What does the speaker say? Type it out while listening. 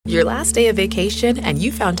Your last day of vacation and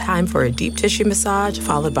you found time for a deep tissue massage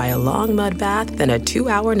followed by a long mud bath, then a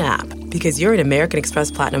 2-hour nap. Because you're an American Express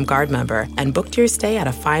Platinum Card member and booked your stay at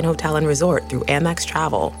a fine hotel and resort through Amex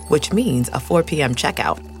Travel, which means a 4 p.m.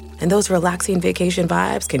 checkout. And those relaxing vacation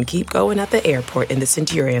vibes can keep going at the airport in the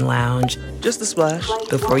Centurion Lounge. Just a splash.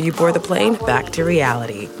 Before you board the plane, back to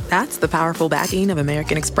reality. That's the powerful backing of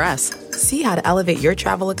American Express. See how to elevate your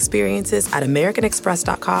travel experiences at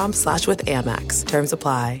americanexpress.com/withAmex. Terms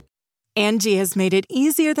apply. Angie has made it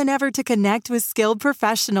easier than ever to connect with skilled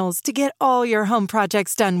professionals to get all your home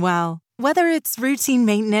projects done well. Whether it's routine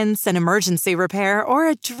maintenance, an emergency repair, or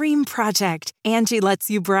a dream project, Angie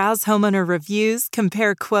lets you browse homeowner reviews,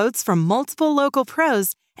 compare quotes from multiple local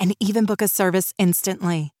pros, and even book a service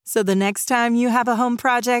instantly. So the next time you have a home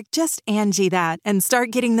project, just Angie that and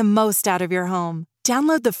start getting the most out of your home.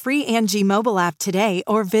 Download the free Angie mobile app today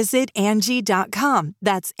or visit Angie.com.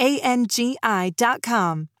 That's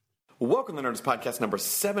ANGI.com. Welcome to the Nerdist Podcast number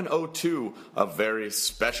 702, a very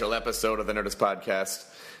special episode of the Nerdist Podcast.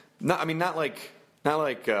 Not like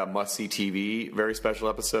must-see TV, very special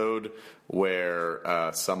episode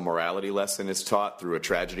where some morality lesson is taught through a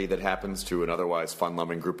tragedy that happens to an otherwise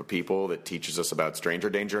fun-loving group of people that teaches us about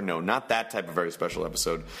stranger danger. No, not that type of very special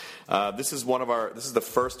episode. This is the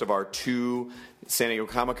first of our 2 San Diego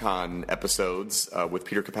Comic-Con episodes with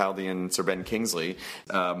Peter Capaldi and Sir Ben Kingsley.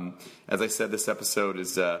 As I said, this episode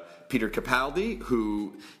is Peter Capaldi,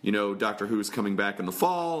 who, Doctor Who is coming back in the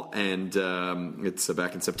fall, and it's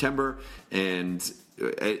back in September, and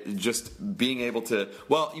just being able to,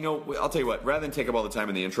 I'll tell you what, rather than take up all the time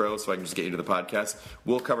in the intro so I can just get you to the podcast,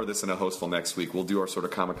 we'll cover this in a hostful next week. We'll do our sort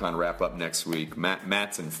of Comic-Con wrap-up next week.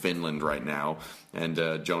 Matt's in Finland right now, and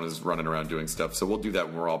Jonah's running around doing stuff, so we'll do that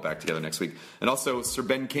when we're all back together next week. And also Sir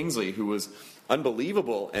Ben Kingsley, who was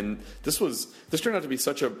unbelievable, and this turned out to be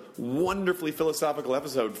such a wonderfully philosophical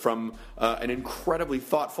episode from an incredibly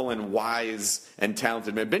thoughtful and wise and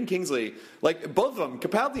talented man. Ben Kingsley, like both of them,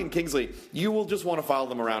 Capaldi and Kingsley, you will just want to follow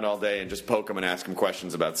them around all day and just poke them and ask them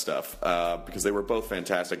questions about stuff because they were both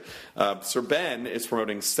fantastic. Sir Ben is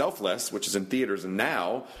promoting Selfless, which is in theaters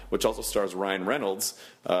now, which also stars Ryan Reynolds,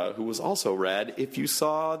 who was also rad if you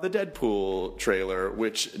saw the Deadpool trailer,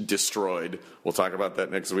 which destroyed. We'll talk about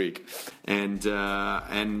that next week. And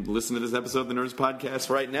listen to this episode of the Nerdist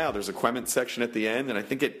Podcast right now. There's a Quement section at the end, and I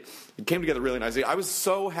think it came together really nicely. I was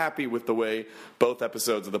so happy with the way both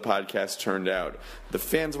episodes of the podcast turned out. The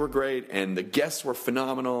fans were great, and the guests were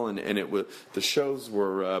phenomenal, and the shows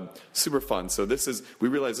were super fun. So we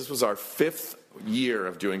realized this was our 5th year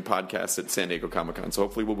of doing podcasts at San Diego Comic-Con, so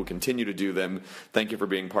hopefully we will continue to do them. Thank you for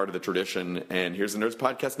being part of the tradition, and here's the Nerdist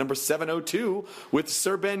Podcast number 702 with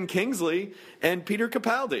Sir Ben Kingsley and Peter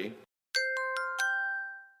Capaldi.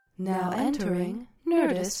 Now entering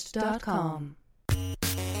Nerdist.com.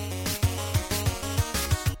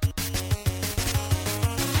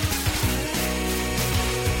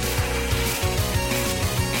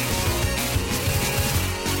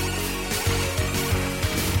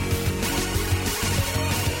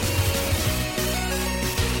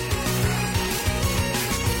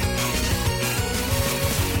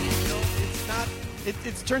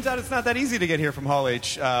 It turns out it's not that easy to get here from Hall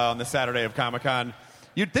H on the Saturday of Comic-Con.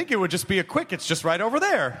 You'd think it would just be it's just right over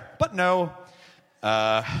there. But no.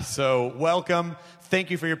 So welcome. Thank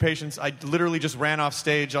you for your patience. I literally just ran off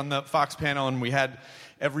stage on the Fox panel, and we had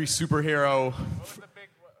every superhero.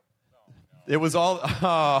 It was all,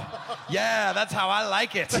 yeah, that's how I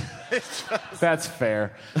like it. That's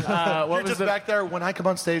fair. You're just back there. When I come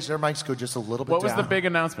on stage, their mics go just a little bit down. What was the big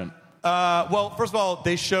announcement? Well, first of all,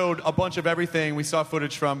 they showed a bunch of everything. We saw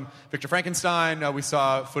footage from Victor Frankenstein. We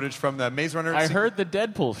saw footage from the Maze Runner. I heard the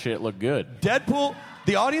Deadpool shit looked good. Deadpool,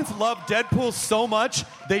 the audience loved Deadpool so much,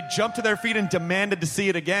 they jumped to their feet and demanded to see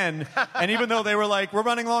it again. And even though they were like, we're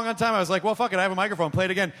running long on time, I was like, well, fuck it, I have a microphone, play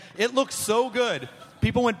it again. It looks so good.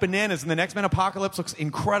 People went bananas, and the X-Men Apocalypse looks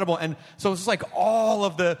incredible. And so it's just like all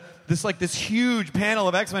of this huge panel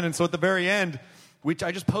of X-Men. And so at the very end, which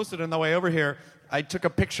I just posted on the way over here, I took a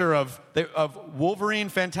picture of Wolverine,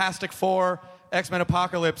 Fantastic Four, X-Men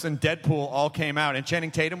Apocalypse, and Deadpool all came out. And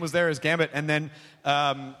Channing Tatum was there as Gambit, and then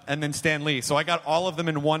Stan Lee. So I got all of them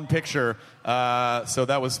in one picture. So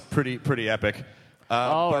that was pretty epic.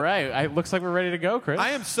 All right. It looks like we're ready to go, Chris.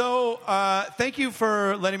 I am so... thank you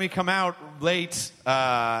for letting me come out late.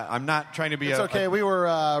 I'm not trying to be... It's okay. We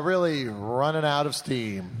were really running out of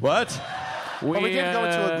steam. What? We did go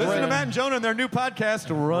to a listen to Matt and Jonah and their new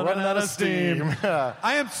podcast, Running Out of Steam.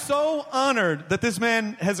 I am so honored that this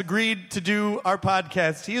man has agreed to do our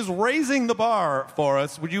podcast. He is raising the bar for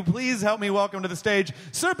us. Would you please help me welcome to the stage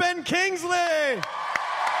Sir Ben Kingsley?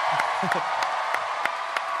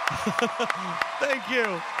 Thank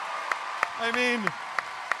you. I mean,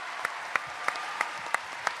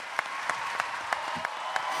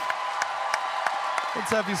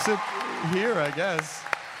 let's have you sit here, I guess.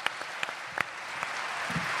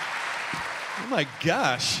 Oh my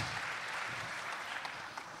gosh.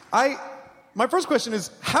 My first question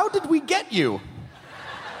is, how did we get you?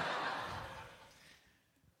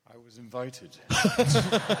 I was invited.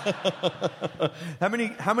 How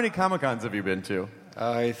many Comic-Cons have you been to?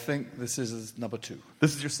 I think this is number 2.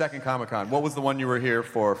 This is your second Comic-Con. What was the one you were here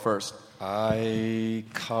for first? I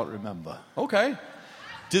can't remember. Okay.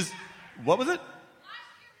 What was it?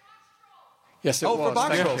 Yes, it was. For Box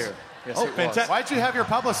Thank Trolls. you. Yes, Oh, it was. fantastic. Why'd you have your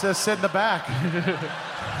publicist sit in the back?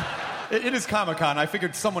 It is Comic-Con. I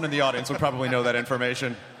figured someone in the audience would probably know that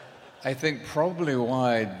information. I think probably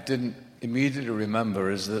why I didn't immediately remember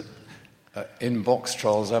is that in Box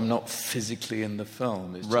Trolls, I'm not physically in the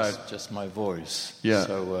film. It's Right. just my voice. Yeah.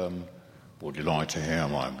 So, would you like to hear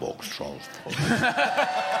my Box Trolls?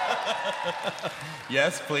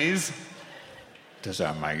 Yes, please. Does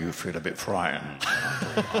that make you feel a bit frightened?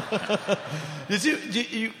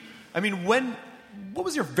 What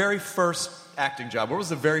was your very first acting job? What was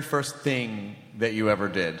the very first thing that you ever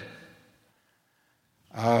did?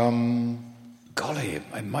 Golly,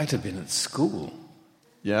 I might have been at school.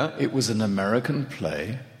 Yeah? It was an American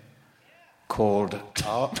play called...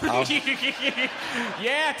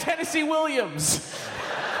 Yeah, Tennessee Williams.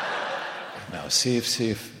 Now, see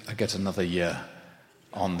if I get another year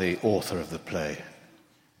on the author of the play.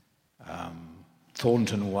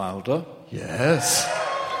 Thornton Wilder. Yes.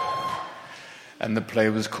 And the play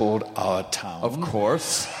was called Our Town. Of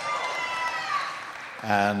course.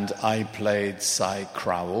 And I played Cy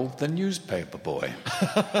Crowell, the newspaper boy.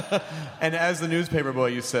 And as the newspaper boy,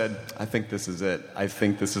 you said, I think this is it. I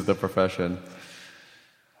think this is the profession.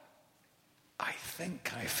 I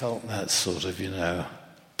think I felt that sort of,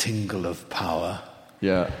 tingle of power.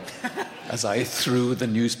 Yeah. As I threw the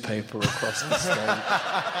newspaper across the stage.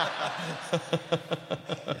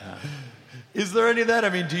 Yeah. Is there any of that? I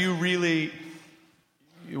mean, do you really,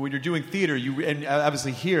 when you're doing theater, and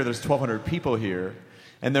obviously here, there's 1,200 people here,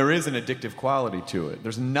 and there is an addictive quality to it.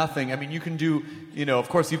 There's nothing, I mean, you can do, of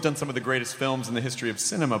course you've done some of the greatest films in the history of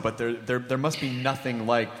cinema, but there must be nothing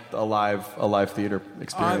like a live theater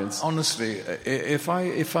experience. Honestly, if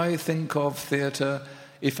I think of theater,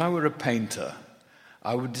 if I were a painter,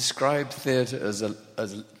 I would describe theatre as a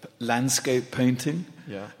landscape painting.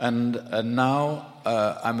 Yeah. And now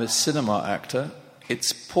I'm a cinema actor.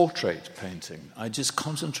 It's portrait painting. I just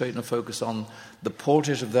concentrate and focus on the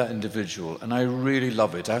portrait of that individual, and I really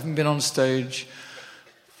love it. I haven't been on stage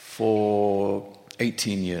for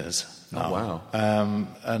 18 years now. Oh, wow.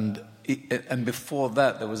 And before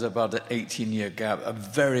that, there was about an 18-year gap. I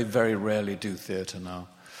very, very rarely do theatre now.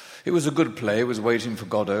 It was a good play. It was Waiting for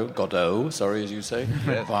Godot, sorry, as you say,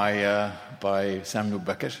 by Samuel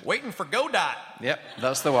Beckett. Waiting for Godot. Yep,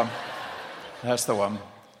 that's the one. That's the one.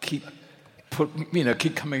 Keep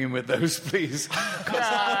coming in with those, please.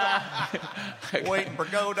 Waiting for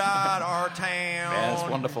Godot, our town. Yeah, it's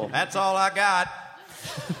wonderful. That's all I got.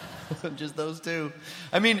 Just those two.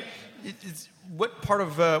 I mean, what part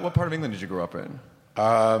of England did you grow up in?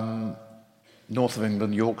 North of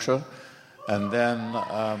England, Yorkshire. And then...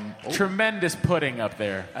 Tremendous pudding up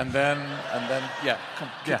there. And then, yeah.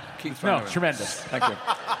 Keep throwing it. Tremendous. Thank you.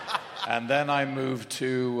 And then I moved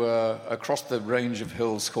to across the range of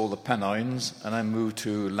hills called the Pennines, and I moved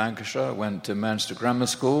to Lancashire. I went to Manchester Grammar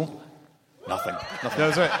School. Nothing. That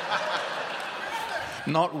was right.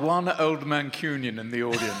 Not one old Mancunian in the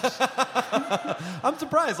audience. I'm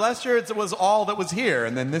surprised. Last year it was all that was here,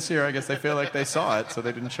 and then this year I guess they feel like they saw it, so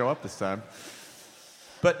they didn't show up this time.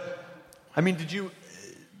 But... I mean,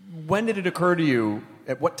 when did it occur to you,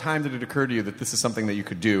 at what time did it occur to you that this is something that you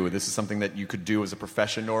could do, this is something that you could do as a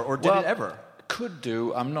profession, or did it ever? Could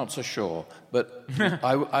do, I'm not so sure. But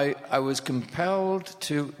I was compelled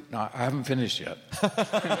to... No, I haven't finished yet.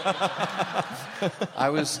 I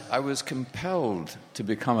was compelled to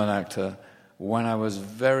become an actor when I was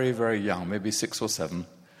very, very young, maybe 6 or 7.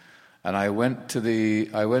 And I went to the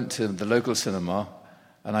local cinema,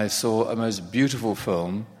 and I saw a most beautiful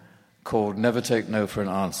film called Never Take No for an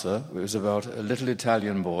Answer. It was about a little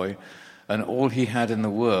Italian boy, and all he had in the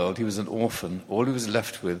world, he was an orphan, all he was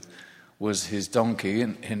left with was his donkey,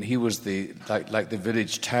 and he was like the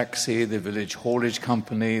village taxi, the village haulage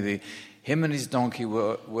company. Him and his donkey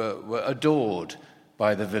were adored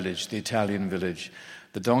by the village, the Italian village.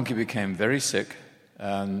 The donkey became very sick,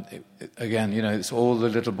 and again, it's all the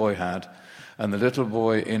little boy had. And the little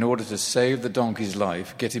boy, in order to save the donkey's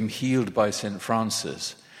life, get him healed by St.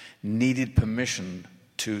 Francis, needed permission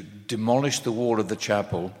to demolish the wall of the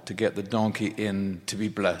chapel to get the donkey in to be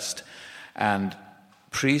blessed. And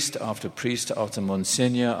priest after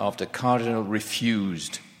Monsignor after Cardinal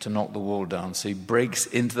refused to knock the wall down. So he breaks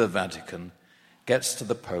into the Vatican, gets to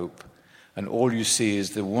the Pope, and all you see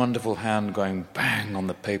is the wonderful hand going bang on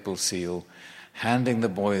the papal seal, handing the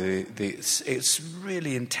boy it's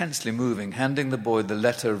really intensely moving, handing the boy the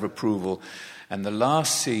letter of approval. And the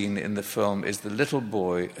last scene in the film is the little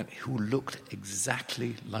boy who looked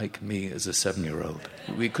exactly like me as a 7-year-old.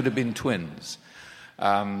 We could have been twins.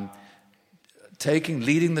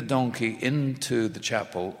 Leading the donkey into the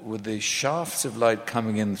chapel with the shafts of light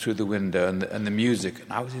coming in through the window and the music.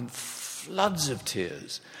 And I was in floods of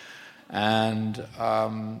tears. And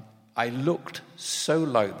I looked so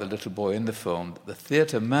like the little boy in the film that the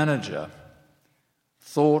theatre manager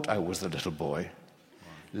thought I was the little boy,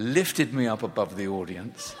 lifted me up above the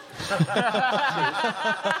audience,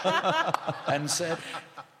 and said,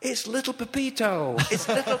 "It's little Pepito! It's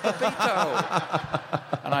little Pepito!"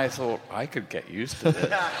 And I thought, I could get used to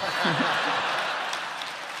this.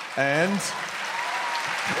 And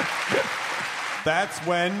that's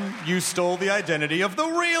when you stole the identity of the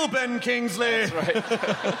real Ben Kingsley. That's right.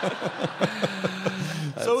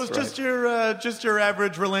 So it was just your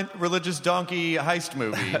average religious donkey heist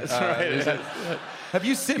movie. That's right. Have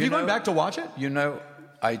you gone back to watch it? You know,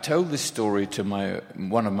 I told this story to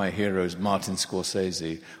one of my heroes, Martin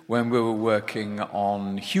Scorsese, when we were working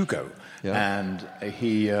on Hugo, and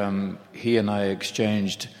he and I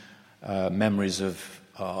exchanged early memories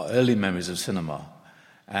of cinema,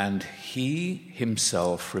 and he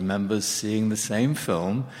himself remembers seeing the same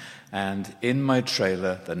film, and in my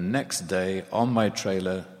trailer the next day on my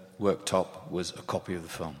trailer worktop was a copy of the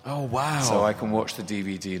film. Oh, wow. So I can watch the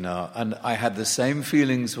DVD now. And I had the same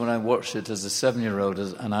feelings when I watched it as a 7-year-old,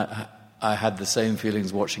 and I had the same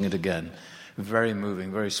feelings watching it again. Very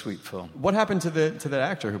moving, very sweet film. What happened to the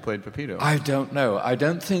actor who played Pepito? I don't know. I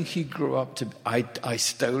don't think he grew up to... I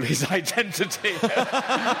stole his identity.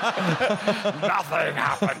 Nothing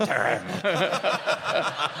happened to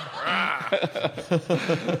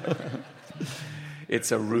him.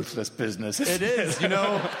 It's a ruthless business. It is, you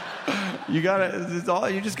know. You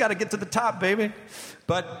just gotta get to the top, baby.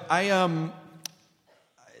 But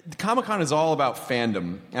Comic-Con is all about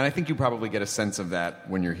fandom, and I think you probably get a sense of that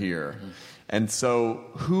when you're here. Mm-hmm. And so,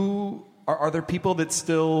 who are there people that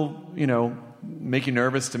still, make you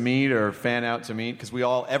nervous to meet or fan out to meet? Because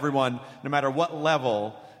everyone, no matter what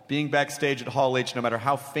level, being backstage at Hall H, no matter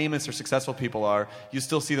how famous or successful people are, you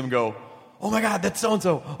still see them go, "Oh my God, that's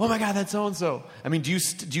so-and-so. Oh my God, that's so-and-so." I mean, do you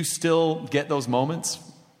still get those moments?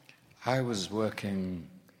 I was working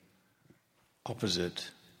opposite,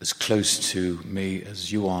 as close to me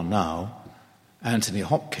as you are now, Anthony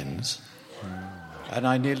Hopkins, and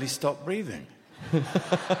I nearly stopped breathing.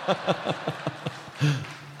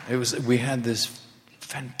 We had this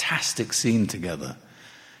fantastic scene together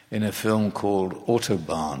in a film called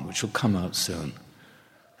Autobahn, which will come out soon.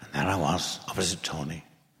 And there I was, opposite Tony.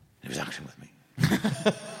 He was acting with me.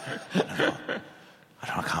 And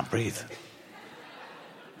I can't breathe.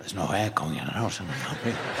 There's no air going in and out, and I can't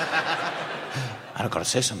breathe. And I've got to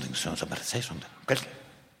say something soon, so I better say something quickly.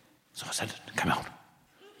 So I said it, it came out.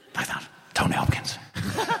 Like that. Tony Hopkins.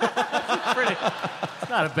 It's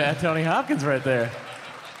not a bad Tony Hopkins right there.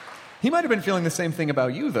 He might have been feeling the same thing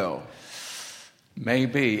about you, though.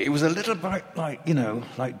 Maybe. It was a little bit like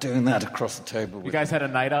doing that across the table. You guys had a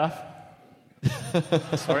night off?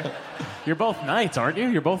 Sorry? You're both knights, aren't you?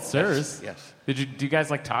 You're both sirs. Yes. Do you guys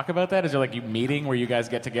talk about that? Is there you meeting where you guys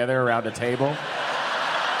get together around a table?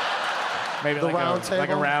 Maybe the round table? Like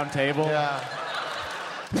a round table? Yeah.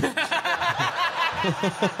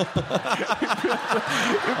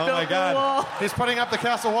 Oh my God. He's putting up the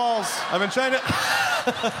castle walls. I've been trying to...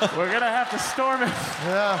 We're going to have to storm it.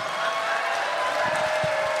 Yeah.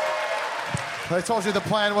 I told you the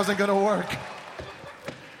plan wasn't going to work.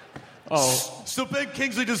 Oh. Sir Ben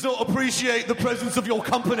Kingsley does not appreciate the presence of your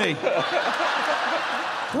company.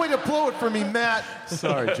 Way to blow it for me, Matt.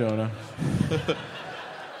 Sorry, Jonah.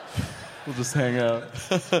 We'll just hang out.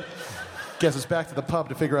 Guess it's back to the pub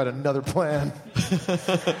to figure out another plan.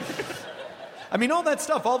 I mean, all that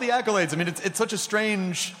stuff, all the accolades. I mean, it's such a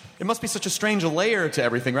strange. It must be such a strange layer to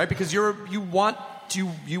everything, right? Because you want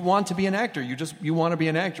to be an actor. You want to be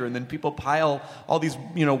an actor, and then people pile all these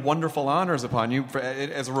wonderful honors upon you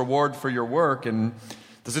as a reward for your work. And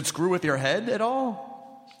does it screw with your head at all?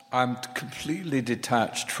 I'm completely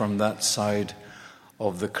detached from that side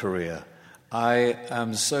of the career. I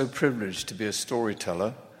am so privileged to be a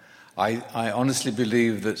storyteller. I honestly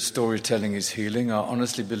believe that storytelling is healing. I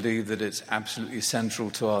honestly believe that it's absolutely central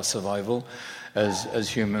to our survival as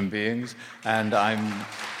human beings. And I'm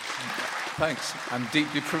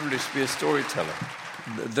deeply privileged to be a storyteller.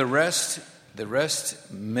 The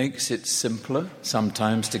rest makes it simpler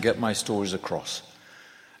sometimes to get my stories across.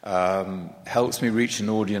 Helps me reach an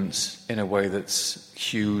audience in a way that's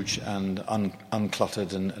huge and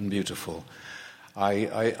uncluttered and beautiful.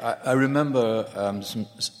 I remember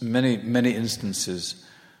many instances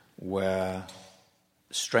where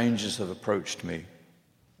strangers have approached me.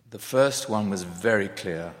 The first one was very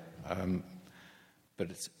clear,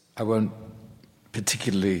 but I won't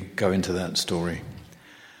particularly go into that story.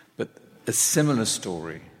 But a similar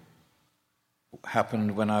story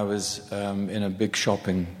happened when I was in a big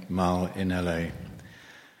shopping mall in LA.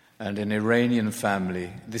 And an Iranian family,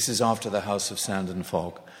 this is after the House of Sand and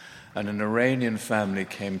Fog, and an Iranian family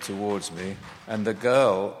came towards me, and the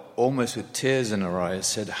girl, almost with tears in her eyes,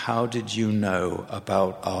 said, "How did you know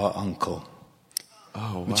about our uncle?"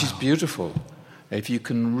 Oh, wow. Which is beautiful. If you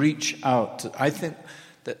can reach out, I think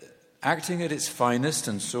that acting at its finest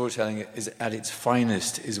and storytelling is at its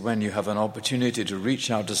finest is when you have an opportunity to reach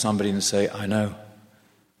out to somebody and say, I know.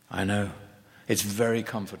 It's very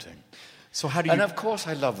comforting. So how do you... And of course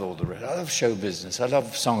I love all the rest. I love show business. I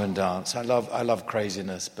love song and dance. I love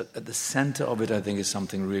craziness. But at the center of it, I think, is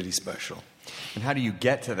something really special. And how do you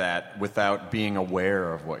get to that without being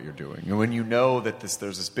aware of what you're doing? And when you know that there's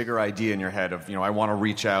this bigger idea in your head of, I want to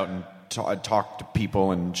reach out and talk to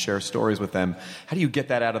people and share stories with them, how do you get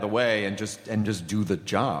that out of the way and just do the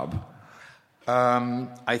job?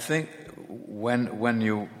 I think when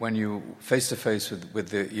you face to face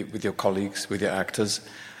with your colleagues, with your actors,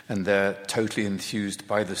 and they're totally enthused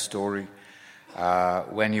by the story,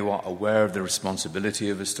 when you are aware of the responsibility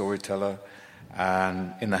of a storyteller,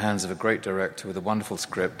 and in the hands of a great director with a wonderful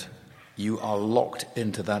script, you are locked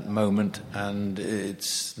into that moment, and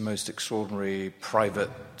it's the most extraordinary, private,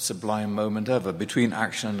 sublime moment ever. Between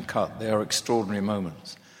action and cut, they are extraordinary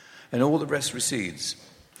moments. And all the rest recedes.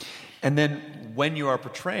 And then when you are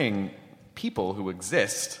portraying people who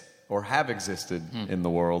exist or have existed in the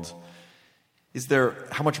world,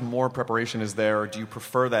 how much more preparation is there, or do you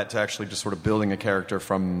prefer that to actually just sort of building a character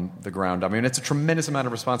from the ground up? I mean, it's a tremendous amount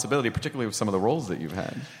of responsibility, particularly with some of the roles that you've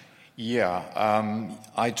had. Yeah,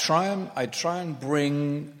 I try and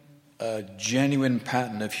bring a genuine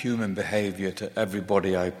pattern of human behavior to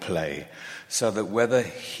everybody I play, so that whether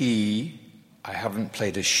I haven't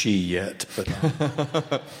played a she yet, but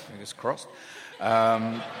fingers crossed,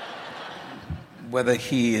 whether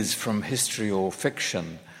he is from history or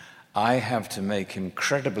fiction, I have to make him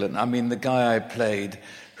credible. I mean, the guy I played,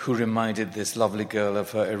 who reminded this lovely girl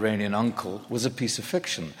of her Iranian uncle, was a piece of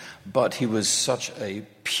fiction. But he was such a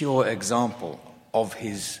pure example of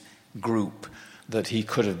his group that he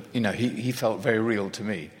could have, he felt very real to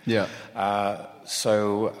me. Yeah.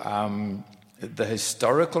 So the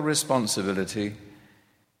historical responsibility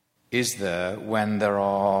is there when there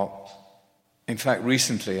are... In fact,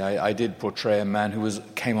 recently I did portray a man who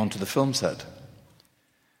came onto the film set.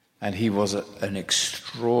 And he was an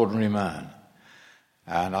extraordinary man.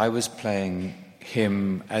 And I was playing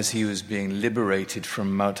him as he was being liberated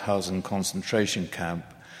from Mauthausen concentration camp.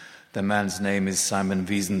 The man's name is Simon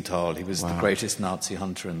Wiesenthal. He was the greatest Nazi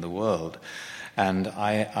hunter in the world. And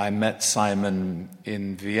I met Simon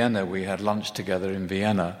in Vienna. We had lunch together in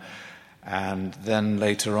Vienna. And then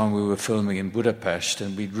later on we were filming in Budapest,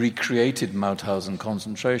 and we recreated Mauthausen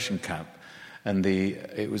concentration camp. And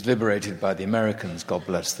it was liberated by the Americans, God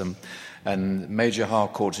bless them. And Major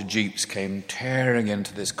Harcourt's jeeps came tearing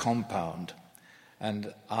into this compound.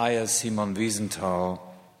 And I, as Simon Wiesenthal,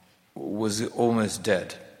 was almost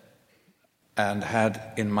dead and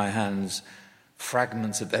had in my hands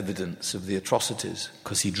fragments of evidence of the atrocities,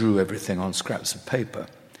 because he drew everything on scraps of paper.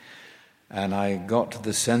 And I got to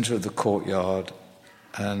the center of the courtyard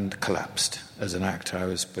and collapsed. As an actor, I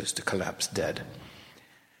was supposed to collapse dead.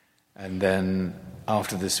 And then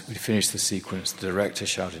after this, we finished the sequence, the director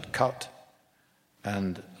shouted, "Cut."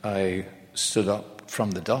 And I stood up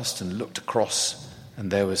from the dust and looked across, and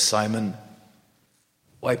there was Simon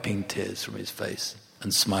wiping tears from his face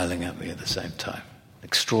and smiling at me at the same time.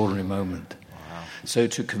 Extraordinary moment. Wow. So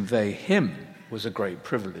to convey him was a great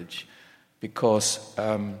privilege, because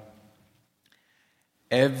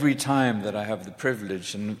every time that I have the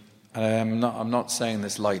privilege, and I'm not saying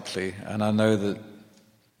this lightly, and I know that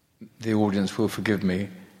the audience will forgive me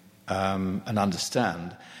and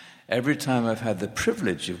understand, every time I've had the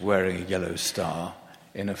privilege of wearing a yellow star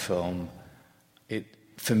in a film, it,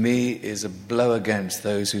 for me, is a blow against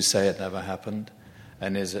those who say it never happened,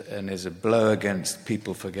 and is a blow against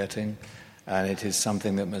people forgetting, and it is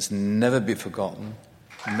something that must never be forgotten,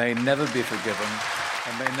 may never be forgiven,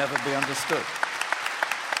 and may never be understood.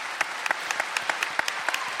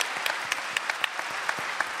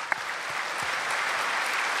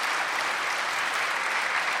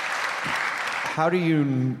 How do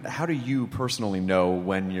you personally know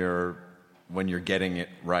when you're getting it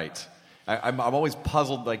right? I'm always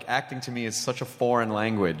puzzled. Like, acting to me is such a foreign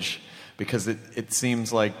language because it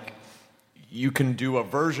seems like you can do a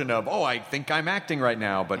version of, oh, I think I'm acting right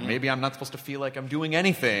now, but maybe I'm not supposed to feel like I'm doing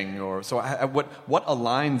anything. Or so, what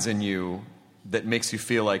aligns in you that makes you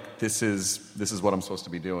feel like this is what I'm supposed to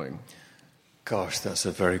be doing? Gosh, that's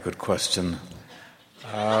a very good question.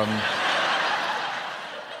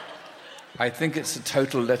 I think it's a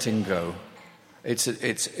total letting go. It's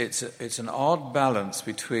an odd balance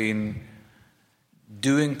between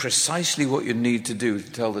doing precisely what you need to do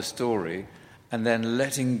to tell the story, and then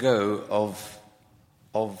letting go of.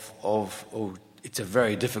 It's a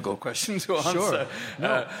very difficult question to answer. Sure.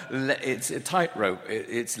 No. It's a tightrope.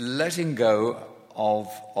 It's letting go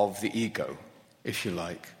of the ego, if you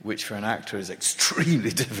like, which for an actor is extremely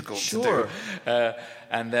difficult to do.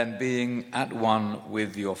 And then being at one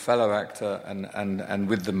with your fellow actor and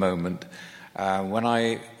with the moment. When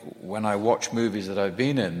I watch movies that I've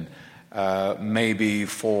been in, maybe in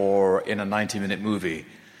a 90-minute movie,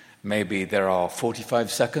 maybe there are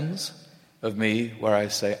 45 seconds of me where I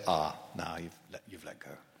say, now you've let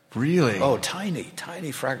go. Really? Oh, tiny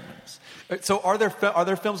fragments. So are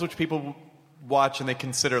there films which people watch and they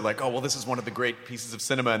consider like, oh, well, this is one of the great pieces of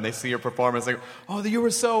cinema, and they see your performance, like, oh, you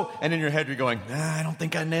were so, and in your head you're going, I don't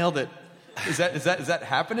think I nailed it. Is that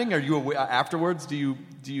happening? Are you aware, afterwards? Do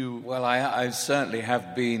you? Well, I certainly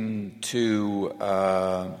have been to.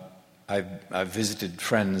 I've visited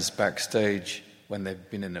friends backstage when they've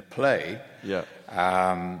been in a play. Yeah.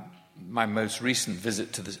 My most recent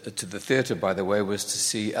visit to the theatre, by the way, was to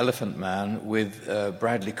see Elephant Man with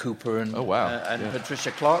Bradley Cooper and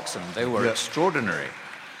Patricia Clarkson. They were extraordinary.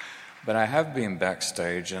 But I have been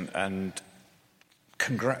backstage and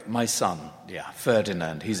my son,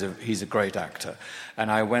 Ferdinand, he's a great actor. And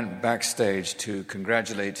I went backstage to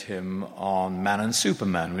congratulate him on Man and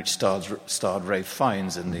Superman, which starred Ralph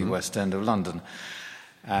Fiennes in the West End of London.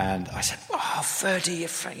 And I said, Ferdy,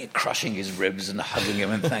 you're crushing his ribs and hugging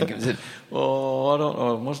him and thanking him. He said, I don't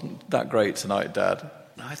know, it wasn't that great tonight, Dad.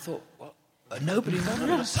 And I thought, nobody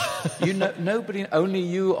knows. Nobody, only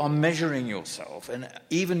you are measuring yourself, and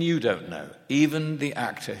even you don't know. Even the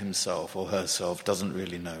actor himself or herself doesn't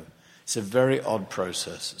really know. It's a very odd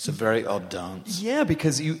process. It's a very odd dance. Yeah,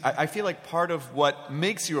 because I feel like part of what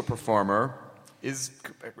makes you a performer is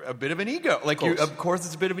a bit of an ego. Like, of course,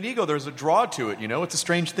 it's a bit of an ego. There's a draw to it, you know? It's a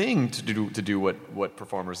strange thing to do what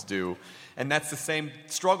performers do. And that's the same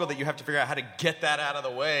struggle that you have to figure out how to get that out of the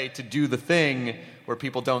way to do the thing where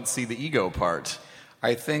people don't see the ego part.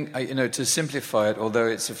 I think, to simplify it, although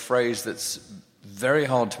it's a phrase that's very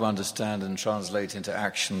hard to understand and translate into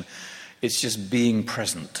action, it's just being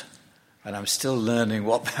present. And I'm still learning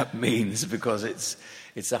what that means, because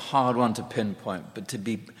it's a hard one to pinpoint, but to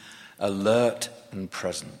be alert and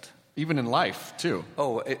present. Even in life, too.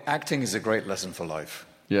 Acting is a great lesson for life.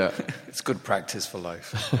 Yeah. It's good practice for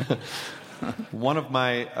life. One of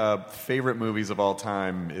my favorite movies of all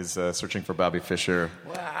time is Searching for Bobby Fischer.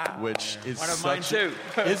 Wow. Which is one of mine too.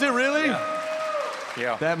 Is it really?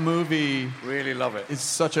 Yeah. That movie. Really love it.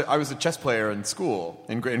 Is I was a chess player in school.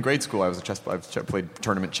 In grade school, I played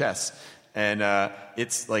tournament chess. And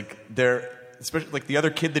it's like especially like the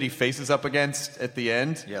other kid that he faces up against at the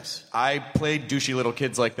end. Yes. I played douchey little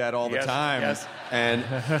kids like that all the time. Yes. And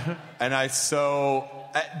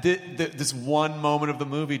this one moment of the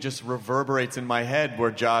movie just reverberates in my head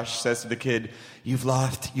where Josh says to the kid, "You've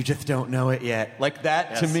lost, you just don't know it yet." Like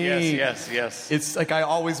that, to me. Yes. It's like I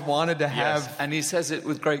always wanted to have. Yes. And he says it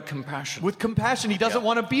with great compassion. With compassion. He doesn't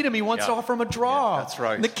want to beat him. He wants to offer him a draw. Yeah, that's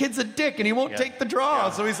right. And the kid's a dick and he won't take the draw.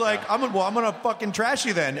 So he's like, I'm gonna fucking trash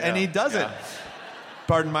you then. And he does it.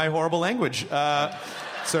 Pardon my horrible language,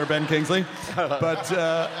 Sir Ben Kingsley.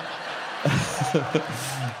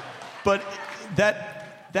 But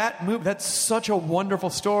that movie, that's such a wonderful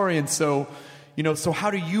story. And so, so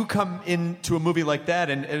how do you come into a movie like that?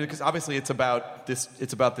 And because obviously it's about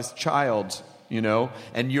this child,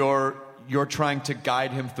 and you're trying to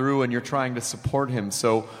guide him through and you're trying to support him.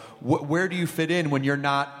 So where do you fit in when you're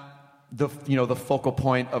not the focal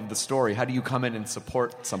point of the story? How do you come in and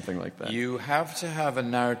support something like that? You have to have a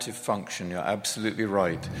narrative function. You're absolutely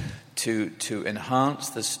right. To enhance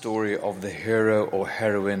the story of the hero or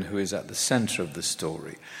heroine who is at the center of the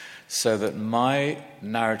story. So that my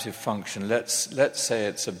narrative function, let's say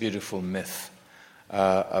it's a beautiful myth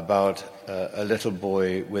about a little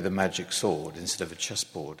boy with a magic sword instead of a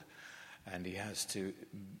chessboard, and he has to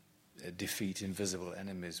defeat invisible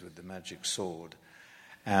enemies with the magic sword,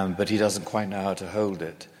 but he doesn't quite know how to hold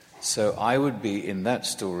it. So I would be, in that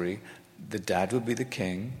story, the dad would be the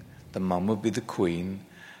king, the mum would be the queen,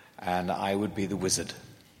 and I would be the wizard.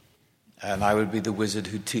 And I would be the wizard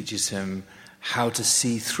who teaches him how to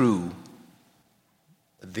see through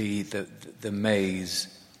the maze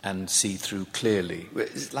and see through clearly.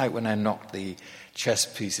 It's like when I knock the chess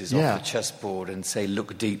pieces off the chessboard and say,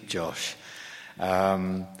 "Look deep, Josh."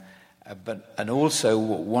 And also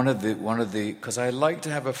one of the because I like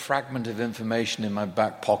to have a fragment of information in my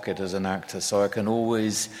back pocket as an actor, so I can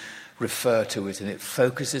always refer to it, and it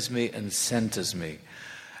focuses me and centers me.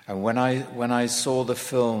 And when I saw the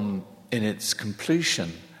film in its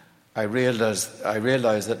completion, I realized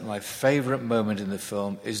that my favorite moment in the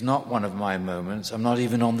film is not one of my moments. I'm not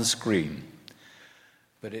even on the screen.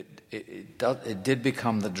 But it did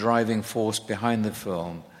become the driving force behind the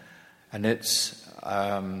film. And it's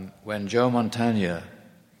when Joe Montana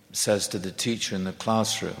says to the teacher in the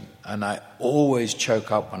classroom, and I always choke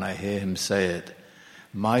up when I hear him say it,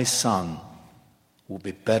 "My son will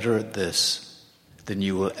be better at this than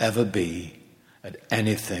you will ever be at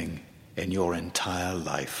anything in your entire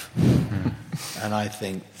life." And I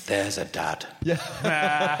think, there's a dad. Yeah.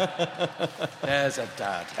 There's a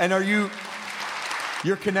dad. And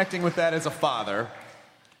you're connecting with that as a father?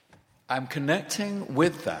 I'm connecting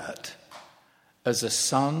with that as a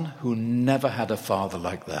son who never had a father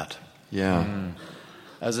like that. Yeah.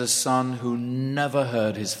 As a son who never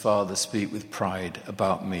heard his father speak with pride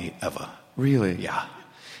about me ever. Really? Yeah.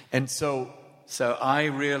 And so I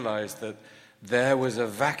realized that there was a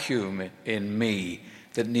vacuum in me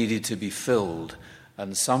that needed to be filled.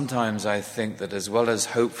 And sometimes I think that as well as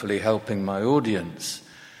hopefully helping my audience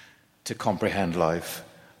to comprehend life,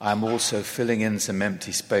 I'm also filling in some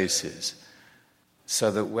empty spaces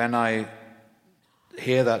so that when I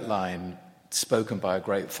hear that line spoken by a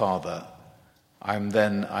great father, I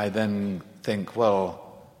then think,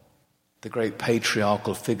 well, the great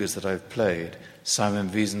patriarchal figures that I've played, Simon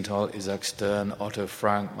Wiesenthal, Isaac Stern, Otto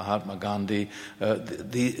Frank, Mahatma Gandhi,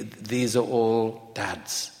 these are all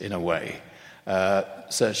dads in a way.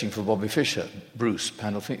 Searching for Bobby Fischer, Bruce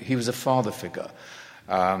Pandolfini, he was a father figure.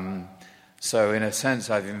 So in a sense,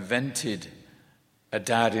 I've invented a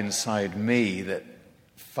dad inside me that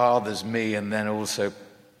fathers me and then also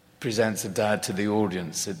presents a dad to the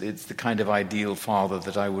audience. It's the kind of ideal father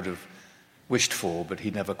that I would have wished for, but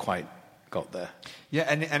he never quite got there. Yeah,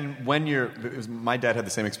 and when my dad had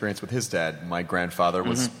the same experience with his dad. My grandfather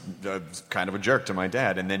was kind of a jerk to my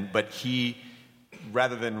dad, but he,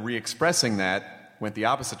 rather than re-expressing that, went the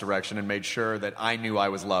opposite direction and made sure that I knew I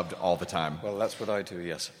was loved all the time. Well, that's what I do,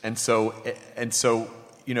 yes. And so,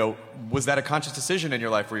 was that a conscious decision in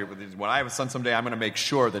your life where when I have a son someday, I'm going to make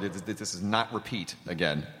sure that this is not repeat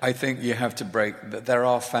again? I think you have to break. There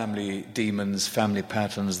are family demons, family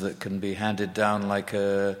patterns that can be handed down like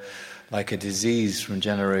a disease from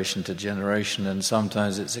generation to generation, and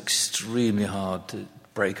sometimes it's extremely hard to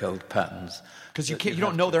break old patterns. Because you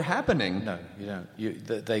don't know they're happening. No, you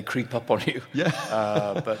don't. They creep up on you. Yeah.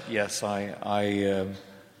 But yes, I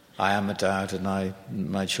am a dad, and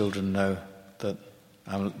my children know that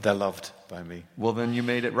they're loved by me. Well, then you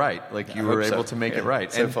made it right. You were able to make it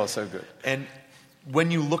right. So far, so good. And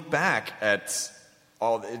when you look back at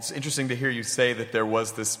it's interesting to hear you say that there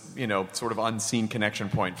was this, sort of unseen connection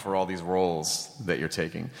point for all these roles that you're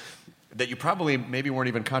taking, that you probably maybe weren't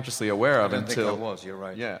even consciously aware of until... I don't think I was, you're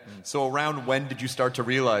right. Yeah. So around when did you start to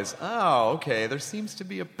realize, oh, okay, there seems to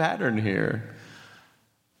be a pattern here?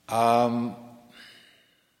 I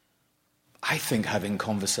think having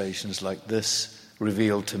conversations like this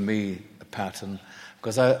revealed to me a pattern,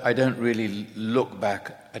 because I don't really look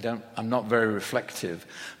back. I'm not very reflective,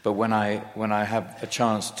 but when I have a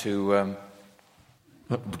chance to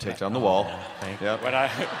take down the wall. Yep.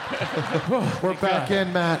 We're back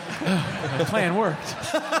in, Matt. The plan worked.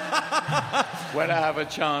 When I have a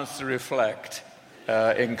chance to reflect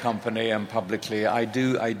in company and publicly, I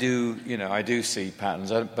do see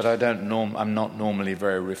patterns, but I'm not normally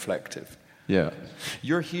very reflective. Yeah.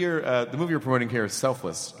 You're here, the movie you're promoting here is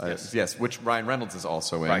Selfless. Yes, which Ryan Reynolds is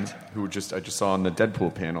also in. Right. Who I just saw on the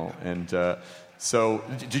Deadpool panel. And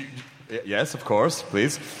yes, of course,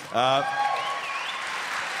 please.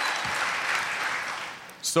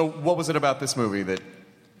 So what was it about this movie that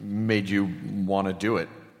made you want to do it?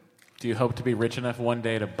 Do you hope to be rich enough one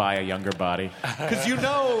day to buy a younger body? Because you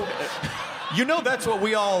know that's what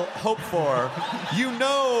we all hope for. You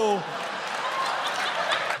know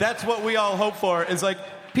that's what we all hope for, is like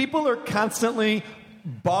people are constantly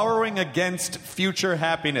borrowing against future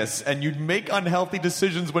happiness, and you make unhealthy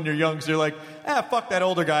decisions when you're young, so you're like, fuck that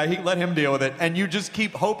older guy, let him deal with it, and you just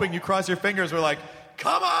keep hoping, you cross your fingers, we're like,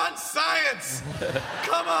 come on, science!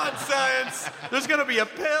 Come on, science! There's going to be a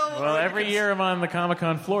pill! Well, every year I'm on the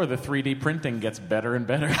Comic-Con floor, the 3D printing gets better and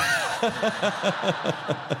better.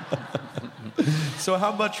 So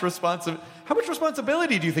how much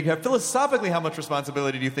responsibility do you think you have? Philosophically, how much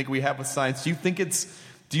responsibility do you think we have with science? Do you think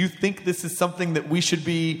this is something that we should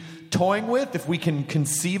be toying with? If we can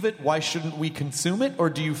conceive it, why shouldn't we consume it? Or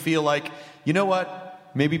do you feel like, you know what,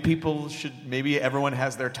 maybe everyone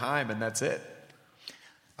has their time and that's it?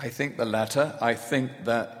 I think the latter. I think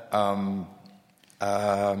that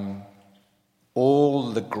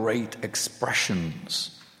all the great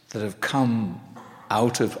expressions that have come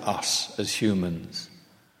out of us as humans,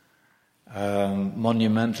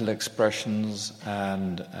 monumental expressions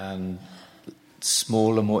and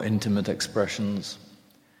smaller, more intimate expressions,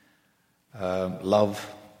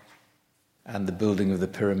 love and the building of the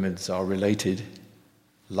pyramids are related.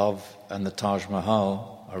 Love and the Taj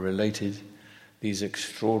Mahal are related. These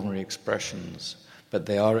extraordinary expressions, but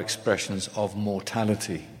they are expressions of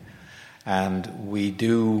mortality. And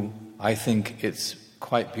I think it's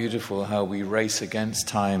quite beautiful how we race against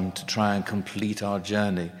time to try and complete our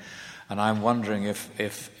journey. And I'm wondering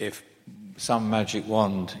if some magic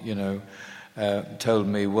wand, told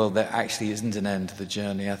me, well, there actually isn't an end to the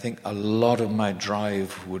journey, I think a lot of my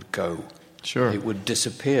drive would go. Sure. It would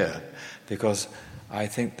disappear, because I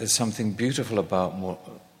think there's something beautiful about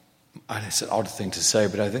and it's an odd thing to say,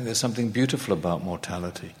 but I think there's something beautiful about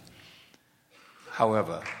mortality.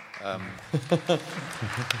 However,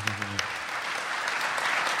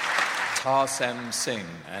 Tarsem Singh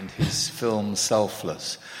and his film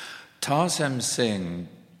Selfless. Tarsem Singh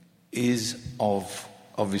is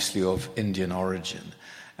obviously of Indian origin,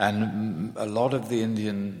 and a lot of the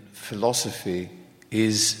Indian philosophy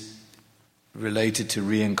is related to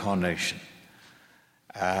reincarnation.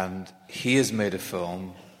 And he has made a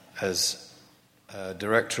film as a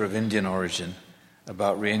director of Indian origin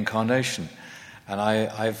about reincarnation. And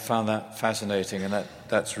I've found that fascinating, and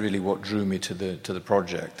that's really what drew me to the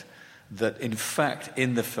project. That in fact,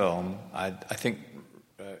 in the film, I think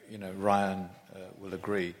Ryan will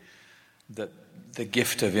agree that the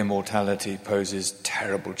gift of immortality poses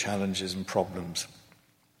terrible challenges and problems,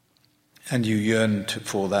 and you yearn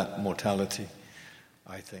for that mortality,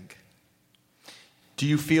 I think. Do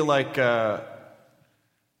you feel like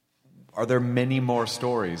are there many more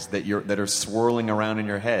stories that are swirling around in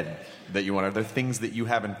your head that you want? Are there things that you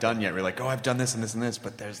haven't done yet? Where you're like, I've done this and this and this,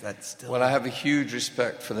 but there's that still. Well, I have a huge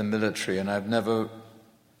respect for the military, and I've never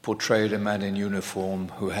portrayed a man in uniform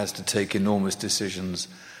who has to take enormous decisions.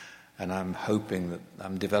 And I'm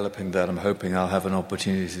developing that. I'm hoping I'll have an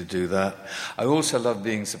opportunity to do that. I also love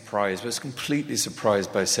being surprised. I was completely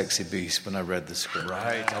surprised by Sexy Beast when I read the script.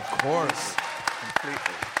 Right, of course.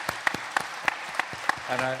 Completely.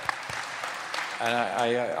 And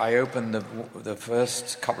I opened the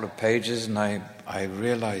first couple of pages, and I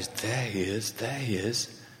realized, there he is. There's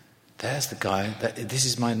the guy. This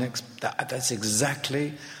is my next. That's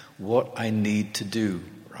exactly what I need to do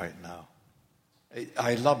right now.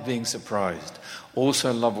 I love being surprised.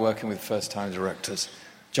 Also love working with first-time directors.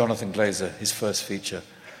 Jonathan Glazer, his first feature.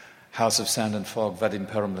 House of Sand and Fog, Vadim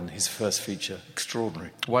Perelman, his first feature. Extraordinary.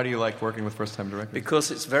 Why do you like working with first-time directors? Because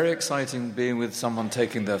it's very exciting being with someone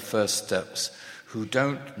taking their first steps who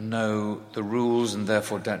don't know the rules and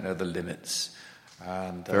therefore don't know the limits.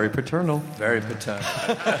 And, very paternal. Very paternal.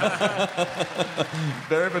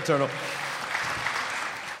 Very paternal.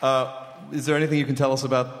 Is there anything you can tell us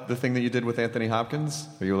about the thing that you did with Anthony Hopkins?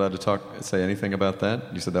 Are you allowed to say anything about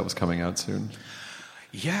that? You said that was coming out soon.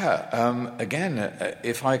 Yeah. Again,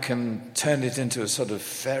 if I can turn it into a sort of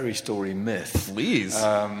fairy story myth. Please.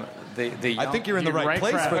 I think you're in the right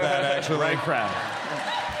place for that, actually. Right crowd.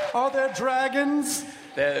 Are there dragons?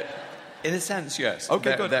 In a sense, yes.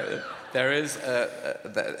 Okay, good. There is.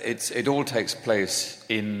 It all takes place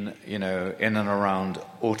in and around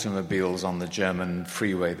automobiles on the German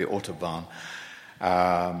freeway, the Autobahn.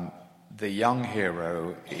 The young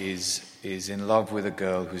hero is in love with a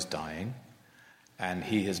girl who's dying, and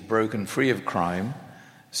he has broken free of crime.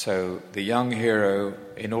 So the young hero,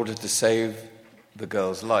 in order to save the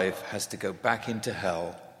girl's life, has to go back into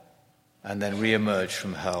hell and then re-emerge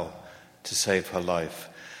from hell to save her life.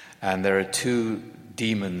 And there are two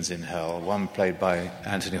demons in hell, one played by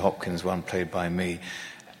Anthony Hopkins, one played by me.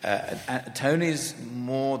 Tony's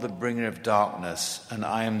more the bringer of darkness, and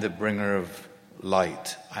I am the bringer of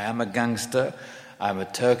light. I am a gangster. I'm a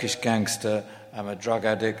Turkish gangster. I'm a drug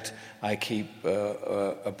addict. I keep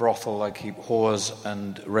a brothel. I keep whores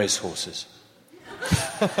and racehorses.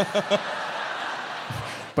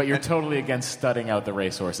 But you're totally against studding out the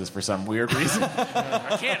racehorses for some weird reason.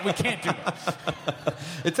 We can't do that.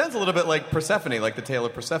 It sounds a little bit like Persephone, like the tale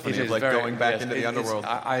of Persephone, of like going back into the underworld.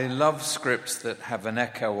 I love scripts that have an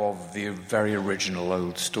echo of the very original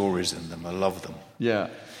old stories in them. I love them. Yeah.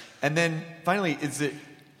 And then finally,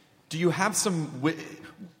 do you have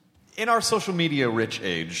in our social media rich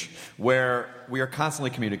age, where we are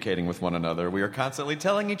constantly communicating with one another, we are constantly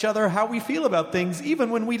telling each other how we feel about things,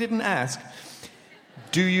 even when we didn't ask,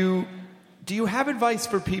 do you have advice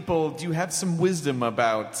for people? Do you have some wisdom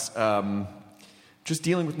about just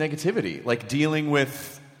dealing with negativity, like dealing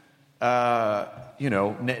with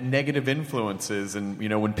negative influences, and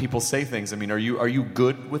when people say things? I mean, are you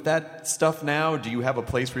good with that stuff now? Do you have a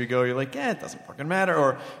place where you're like, it doesn't fucking matter,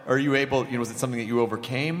 or are you able? Is it something that you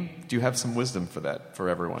overcame? Do you have some wisdom for that for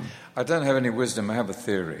everyone? I don't have any wisdom. I have a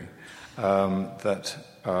theory that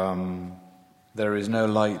there is no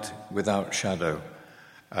light without shadow.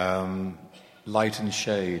 Light and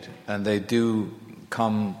shade, and they do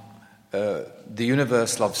come. The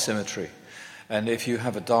universe loves symmetry, and if you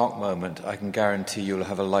have a dark moment, I can guarantee you'll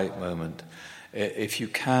have a light moment. If you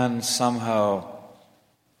can somehow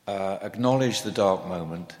acknowledge the dark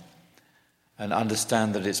moment and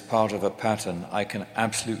understand that it's part of a pattern, I can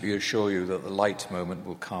absolutely assure you that the light moment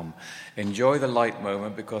will come. Enjoy the light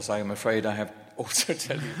moment, because I am afraid I have also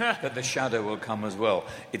tell you that the shadow will come as well.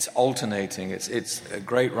 It's alternating. It's a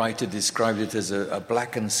great writer described it as a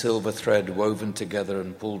black and silver thread woven together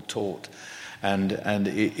and pulled taut. And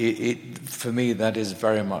it for me, that is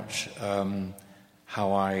very much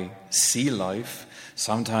how I see life.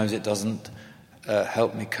 Sometimes it doesn't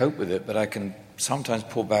help me cope with it, but I can sometimes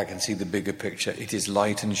pull back and see the bigger picture. It is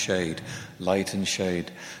light and shade, light and shade.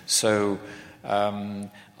 So I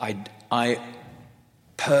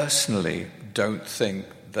personally don't think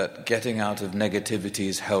that getting out of negativity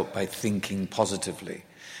is helped by thinking positively.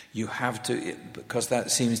 You have to, because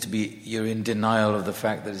that seems to be, you're in denial of the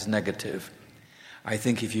fact that it's negative. I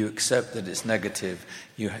think if you accept that it's negative,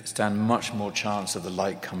 you stand much more chance of the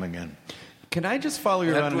light coming in. Can I just follow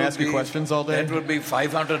you around and ask you questions all day? That would be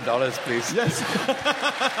 $500, please. Yes.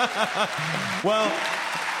 Well,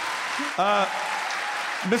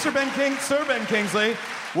 Sir Ben Kingsley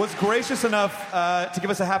was gracious enough to give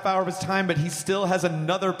us a half hour of his time, but he still has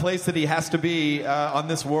another place that he has to be on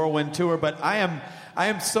this whirlwind tour. But I am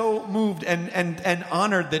so moved and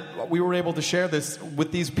honored that we were able to share this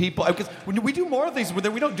with these people. Because we do more of these, we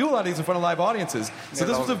don't do a lot of these in front of live audiences. So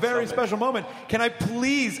this was a very special moment. Can I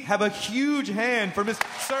please have a huge hand for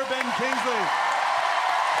Sir Ben Kingsley?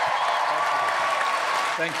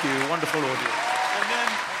 Thank you. Wonderful audience.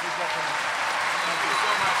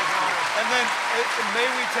 And then, may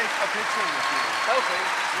we take a picture with you? Okay.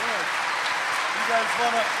 Yeah. You guys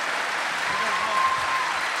want to...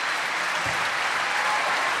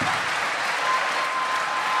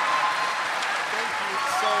 Thank you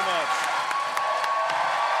so much.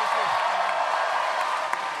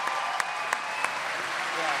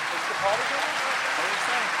 Yeah, is the party going? What are you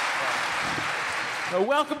saying?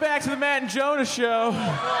 Welcome back to the Matt and Jonah show. A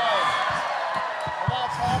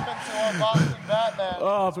lot's happened to our Boston Batman.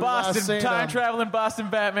 Oh, time-traveling Boston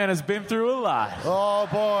Batman has been through a lot. Oh,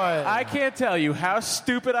 boy. I can't tell you how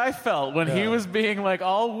stupid I felt when he was being, like,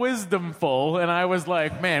 all wisdomful, and I was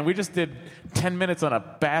like, man, we just did 10 minutes on a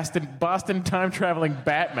Boston time-traveling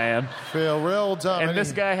Batman. Feel real dumb. And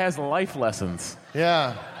this guy has life lessons.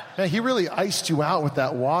 Yeah. Man, he really iced you out with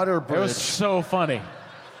that water bridge. It was so funny.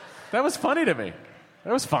 That was funny to me.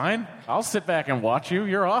 That was fine. I'll sit back and watch you.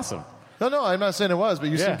 You're awesome. No, I'm not saying it was, but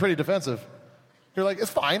you seem pretty defensive. You're like,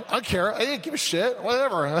 it's fine. I don't care. I didn't give a shit.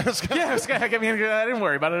 Whatever. I didn't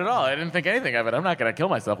worry about it at all. I didn't think anything of it. I'm not going to kill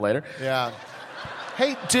myself later. Yeah.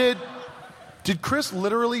 Hey, did Chris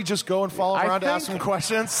literally just go and follow around to ask him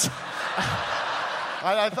questions?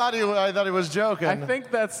 I thought he was joking. I think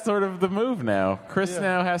that's sort of the move now. Chris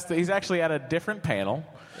now has to. He's actually at a different panel.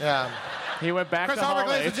 Yeah. He went back Chris to Hallmark,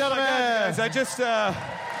 ladies and gentlemen. Guys, I just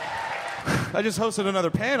hosted another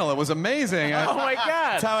panel. It was amazing. Oh my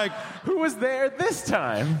God! Who was there this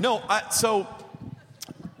time? No, so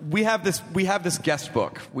we have this guest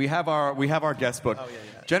book. We have our guest book. Oh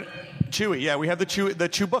yeah. Chewy, yeah, we have the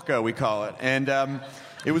Chewbacca, we call it, and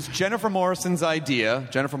It was Jennifer Morrison's idea.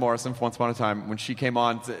 Jennifer Morrison, Once Upon a Time, when she came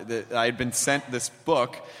on, I had been sent this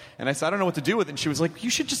book, and I said, I don't know what to do with it. And she was like,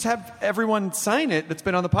 you should just have everyone sign it that's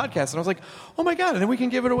been on the podcast. And I was like, oh my God, and then we can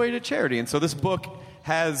give it away to charity. And so this book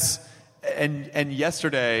has, and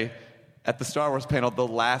yesterday at the Star Wars panel, the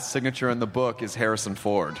last signature in the book is Harrison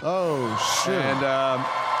Ford. Oh, shit.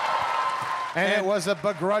 And it was a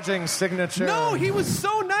begrudging signature. No, he was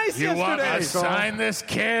so nice yesterday. You want me to sign this,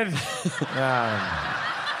 kid?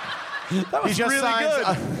 That was really good.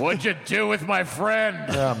 What'd you do with my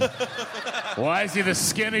friend? Why is he the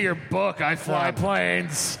skin of your book? I fly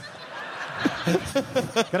planes.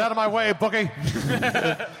 Get out of my way, Bookie.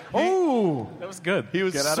 Ooh, that was good. He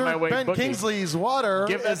was Get out Sir of my way, Ben Bookie. Kingsley's water.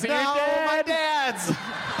 Give us is your now dad. my dad's.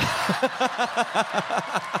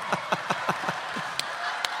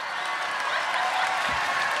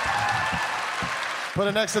 Put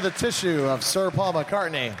it next to the tissue of Sir Paul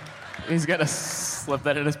McCartney. He's got to slip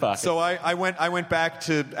that in his pocket. So I went back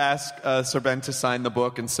to ask Sir Ben to sign the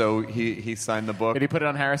book, and so he signed the book. Did he put it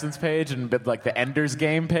on Harrison's page and did like the Ender's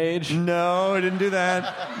Game page? No, I didn't do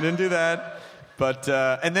that. But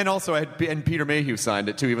and then also and Peter Mayhew signed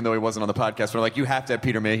it too, even though he wasn't on the podcast. We're like, you have to have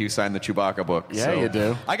Peter Mayhew sign the Chewbacca book. Yeah, so you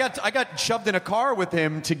do. I got shoved in a car with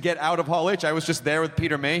him to get out of Hall H. I was just there with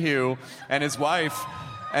Peter Mayhew and his wife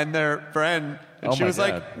and their friend. And she was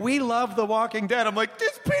like, we love The Walking Dead. I'm like,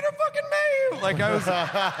 this Peter fucking Mayhew. Like I was.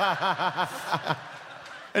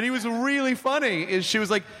 And he was really funny. She was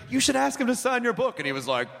like, you should ask him to sign your book. And he was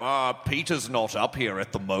like, Peter's not up here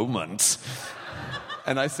at the moment.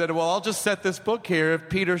 And I said, well, I'll just set this book here if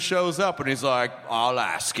Peter shows up. And he's like, I'll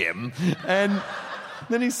ask him. And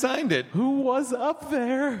then he signed it. Who was up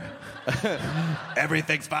there?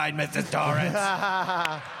 Everything's fine, Mrs. Torrance.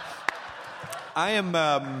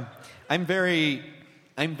 I'm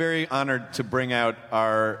very honored to bring out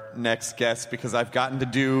our next guest because I've gotten to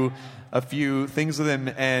do a few things with him,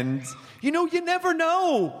 and you never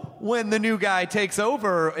know when the new guy takes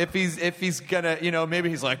over if he's gonna, maybe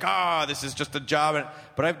he's like, this is just a job.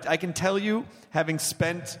 But I can tell you, having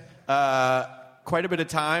spent quite a bit of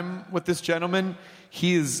time with this gentleman,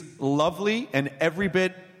 he is lovely and every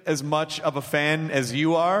bit as much of a fan as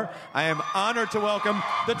you are. I am honored to welcome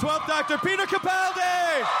the 12th Doctor, Peter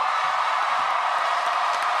Capaldi.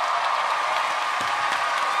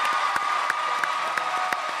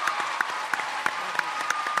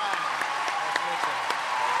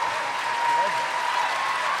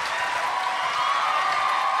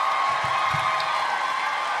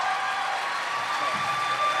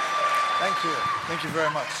 Thank you very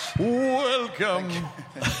much. Welcome.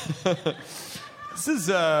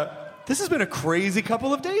 This has been a crazy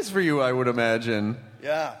couple of days for you, I would imagine.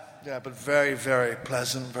 Yeah, but very, very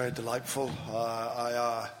pleasant, very delightful.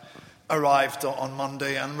 I arrived on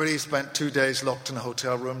Monday and really spent 2 days locked in a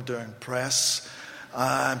hotel room doing press.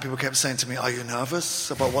 And people kept saying to me, are you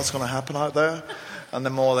nervous about what's going to happen out there? And the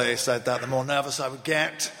more they said that, the more nervous I would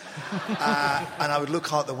get. And I would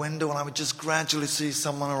look out the window and I would just gradually see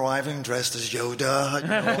someone arriving dressed as Yoda.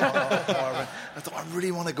 I thought, I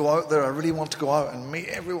really want to go out there. I really want to go out and meet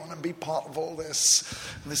everyone and be part of all this.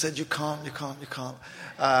 And they said, you can't.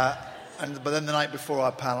 But then the night before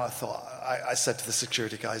our panel, I said to the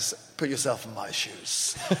security guys, put yourself in my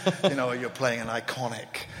shoes. You're playing an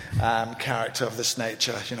iconic character of this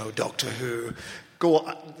nature, Doctor Who.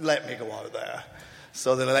 Let me go out there.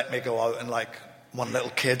 So they let me go out and one little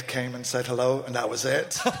kid came and said hello, and that was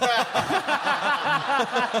it. And I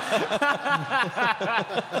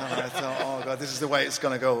thought, oh, God, this is the way it's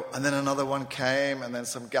going to go. And then another one came, and then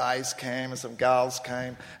some guys came, and some gals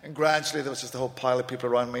came. And gradually there was just a whole pile of people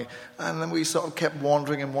around me. And then we sort of kept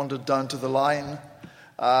wandering and wandered down to the line.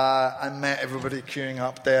 I met everybody queuing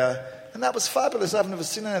up there. And that was fabulous. I've never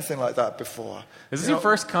seen anything like that before. Is this your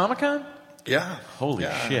first Comic-Con? Yeah. Holy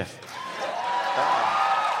shit.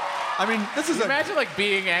 I mean, this is imagine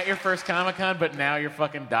being at your first Comic-Con, but now you're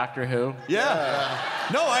fucking Doctor Who. Yeah.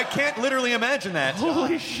 No, I can't literally imagine that.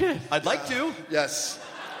 Holy shit. I'd like to. Yes.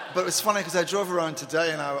 But it's funny because I drove around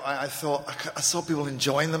today and I thought, I saw people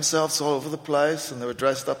enjoying themselves all over the place and they were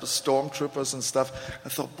dressed up as stormtroopers and stuff. I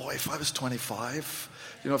thought, boy, if I was 25,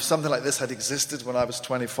 if something like this had existed when I was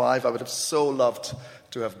 25, I would have so loved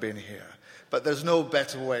to have been here. But there's no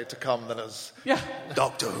better way to come than as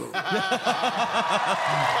Doctor Who. No,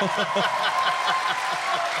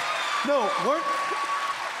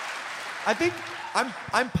 I think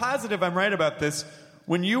I'm positive I'm right about this.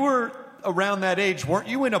 When you were around that age, weren't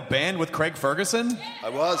you in a band with Craig Ferguson? I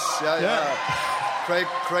was, yeah.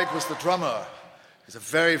 Craig was the drummer. He's a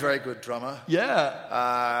very, very good drummer. Yeah.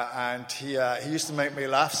 And he used to make me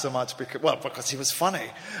laugh so much because he was funny,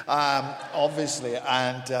 obviously.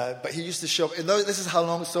 And but he used to show. This is how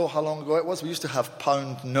long ago it was. We used to have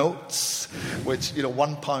pound notes, which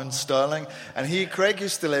 £1 sterling. And Craig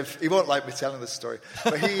used to live. He won't like me telling this story,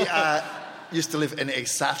 but he. Used to live in a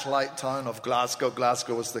satellite town of Glasgow.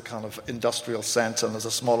 Glasgow was the kind of industrial centre, and there's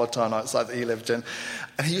a smaller town outside that he lived in.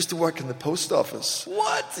 And he used to work in the post office.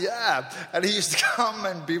 What? Yeah. And he used to come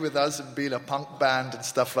and be with us and be in a punk band and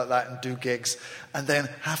stuff like that and do gigs, and then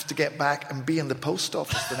have to get back and be in the post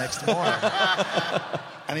office the next morning.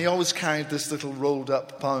 And he always carried this little rolled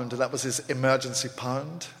up pound, and that was his emergency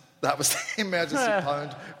pound. That was the emergency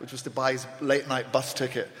pound, which was to buy his late night bus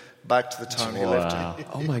ticket back to the town he lived in.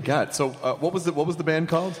 Oh my God! So what was the band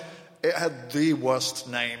called? It had the worst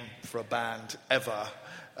name for a band ever.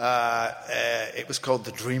 It was called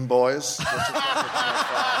the Dream Boys. Okay,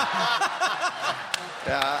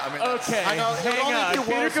 hang on.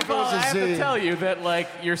 Peter Capaldi, I have to tell you that,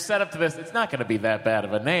 you're set up to this. It's not going to be that bad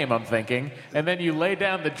of a name, I'm thinking. And then you lay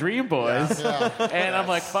down the Dream Boys, and I'm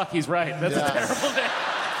like, fuck, he's right. That's a terrible name.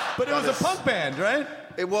 But it was a punk band, right?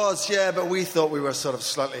 It was, yeah, but we thought we were sort of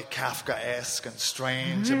slightly Kafka-esque and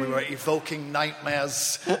strange, and we were evoking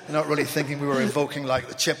nightmares, not really thinking we were evoking, the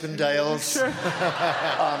Chippendales,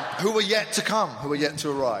 who were yet to come, who were yet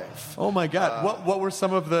to arrive. Oh my God! What were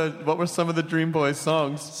some of the Dream Boys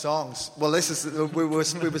songs? Well, we were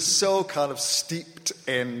so kind of steeped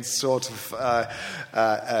in sort of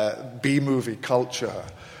B-movie culture.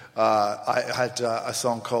 I had a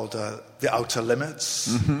song called The Outer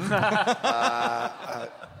Limits,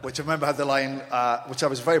 which I remember had the line, which I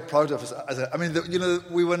was very proud of.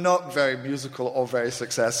 We were not very musical or very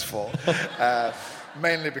successful,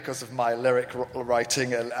 mainly because of my lyric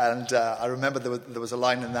writing. And I remember there was a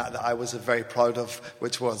line in that I was very proud of,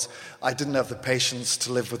 which was, I didn't have the patience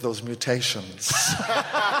to live with those mutations.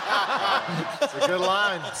 It's a good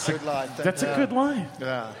line. That's a good line.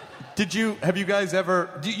 Yeah. Have you guys ever...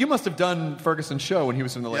 You must have done Ferguson's show when he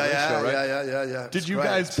was in the late show, right? Yeah. Did you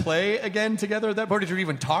guys play again together at that point? Did you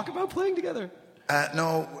even talk about playing together?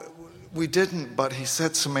 No, we didn't, but he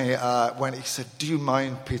said to me, when he said, do you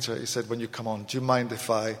mind, Peter, he said, when you come on, do you mind if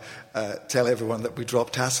I tell everyone that we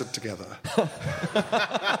dropped acid together?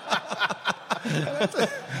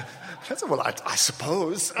 I said, well, I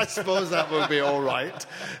suppose that would be all right,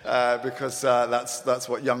 because that's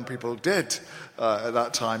what young people did at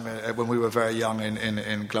that time when we were very young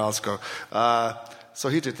in Glasgow. So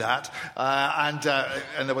he did that, and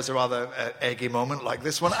there was a rather eggy moment like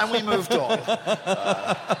this one, and we moved on.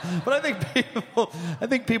 But I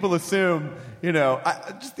think people assume,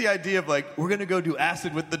 just the idea of we're going to go do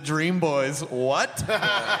acid with the Dream Boys. What?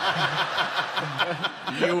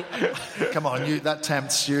 Come on, that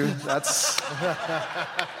tempts you. That's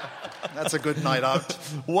a good night out.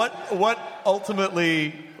 What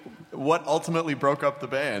ultimately broke up the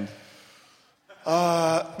band?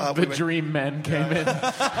 The Dream Men came in.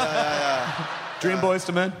 Dream Boys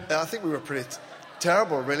to Men? I think we were pretty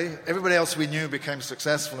terrible, really. Everybody else we knew became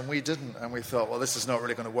successful, and we didn't. And we thought, well, this is not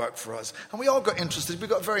really going to work for us. And we all got interested. We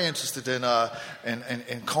got very interested in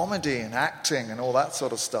comedy and acting and all that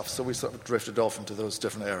sort of stuff. So we sort of drifted off into those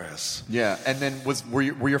different areas. Yeah. And then were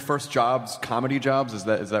your first jobs comedy jobs? Is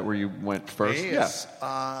that where you went first? Yes.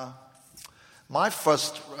 Yeah. My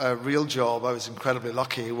first real job, I was incredibly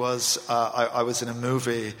lucky, was I was in a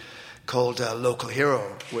movie called Local Hero,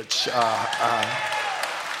 which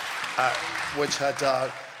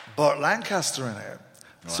had Burt Lancaster in it.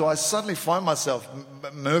 Wow. So I suddenly found myself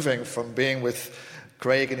moving from being with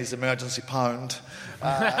Craig and his emergency pound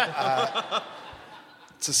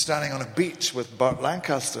to standing on a beach with Burt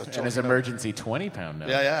Lancaster. And his emergency 20-pound now.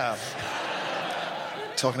 Yeah.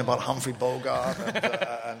 Talking about Humphrey Bogart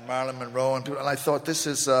and Marilyn Monroe and people, and I thought this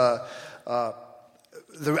is how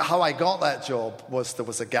I got that job was there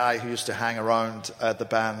was a guy who used to hang around the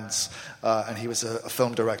bands, and he was a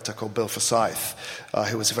film director called Bill Forsyth,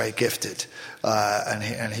 who was very gifted, and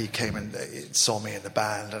he came and saw me in the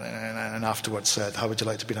band, and afterwards said, "How would you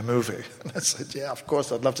like to be in a movie?" And I said, "Yeah, of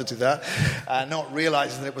course, I'd love to do that," not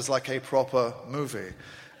realizing that it was like a proper movie.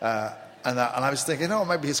 And I was thinking,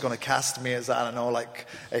 maybe he's going to cast me as, like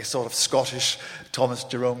a sort of Scottish Thomas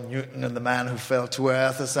Jerome Newton and the Man Who Fell to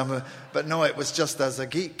Earth or something. But no, it was just as a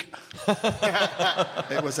geek.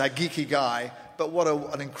 It was a geeky guy. But what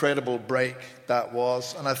an incredible break that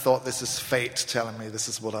was. And I thought, this is fate telling me this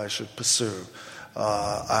is what I should pursue.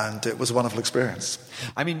 And it was a wonderful experience.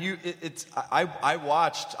 I mean, I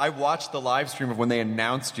watched the live stream of when they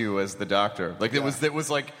announced you as the Doctor. It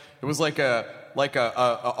was like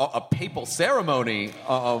a papal ceremony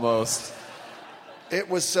almost. It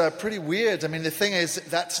was pretty weird. I mean, the thing is,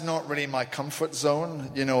 that's not really my comfort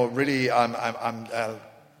zone. You know, really, I'm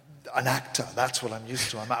an actor. That's what I'm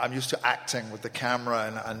used to. I'm used to acting with the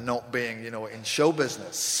camera and not being, you know, in show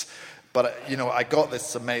business. But, you know, I got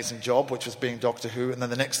this amazing job, which was being Doctor Who, and then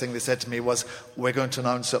the next thing they said to me was, we're going to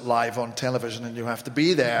announce it live on television and you have to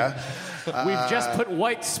be there. We've just put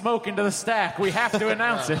white smoke into the stack. We have to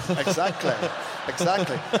announce it.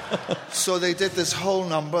 Exactly. So they did this whole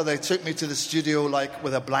number. They took me to the studio, like,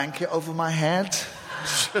 with a blanket over my head.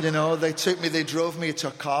 You know, they drove me to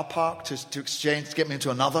a car park to get me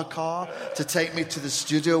into another car, to take me to the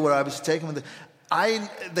studio where I was taken with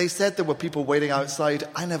they said there were people waiting outside.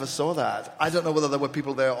 I never saw that. I don't know whether there were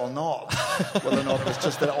people there or not, whether or not it was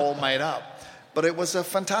just that all made up. But it was a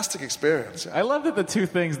fantastic experience. I love that the two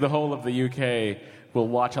things the whole of the UK will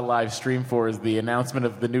watch a live stream for is the announcement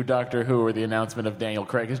of the new Doctor Who or the announcement of Daniel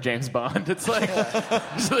Craig as James Bond. It's like,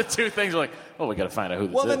 so the two things are like, oh, we got to find out who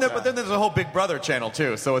this is. But then there's a whole Big Brother channel,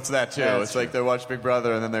 too, so it's that, too. It's true. Like they watch Big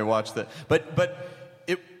Brother and then they watch the... But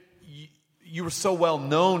you were so well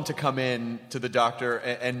known to come in to the Doctor,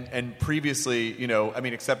 and previously, you know, I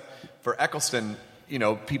mean, except for Eccleston, you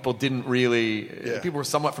know, people didn't really. People were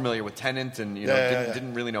somewhat familiar with Tennant, and you know,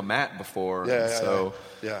 didn't really know Matt before.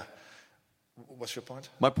 Yeah. What's your point?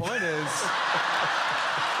 My point is.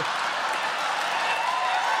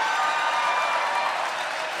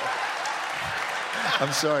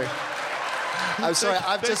 I'm sorry.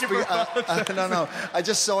 I've just been. No. I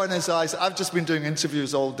just saw in his eyes. I've just been doing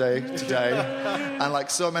interviews all day today, and like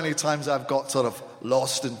so many times, I've got sort of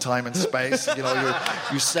lost in time and space. You know,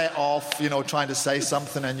 you set off, you know, trying to say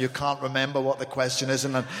something, and you can't remember what the question is,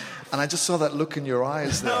 and I just saw that look in your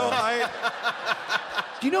eyes there. No,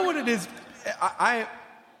 do you know what it is? I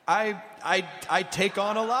take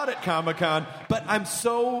on a lot at Comic-Con, but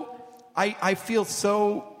I feel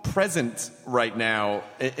so present right now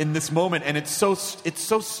in this moment, and it's so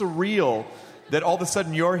surreal that all of a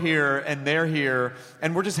sudden you're here and they're here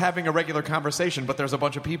and we're just having a regular conversation, but there's a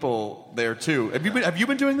bunch of people there too. Have you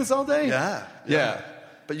been doing this all day? Yeah.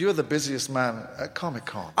 But you're the busiest man at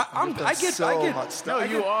Comic-Con. I get much stuff. No,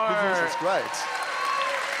 you are. It's great.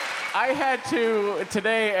 I had to,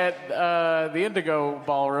 today at the Indigo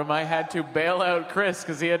Ballroom, I had to bail out Chris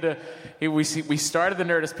because we started the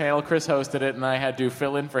Nerdist panel, Chris hosted it, and I had to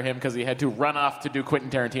fill in for him because he had to run off to do Quentin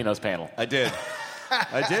Tarantino's panel. I did.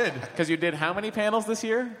 Because you did how many panels this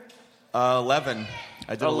year? 11.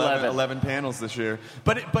 I did 11 panels this year.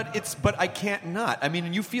 But I can't not. I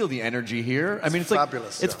mean, you feel the energy here. I mean, it's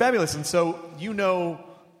fabulous. Like, it's fabulous. And so, you know,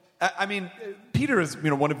 I mean, Peter is, you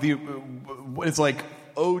know, one of the, it's like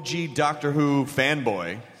OG Doctor Who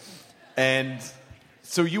fanboy. And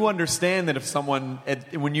so you understand that if someone,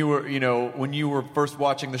 when you were first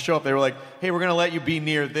watching the show, if they were like, hey, we're going to let you be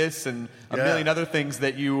near this and a million other things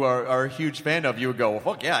that you are a huge fan of, you would go, well,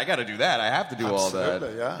 fuck yeah, I got to do that. I have to do all that.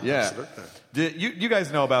 Absolutely. You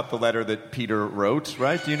guys know about the letter that Peter wrote,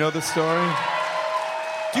 right? Do you know the story?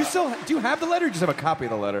 Do you have the letter or just have a copy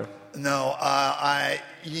of the letter? No, I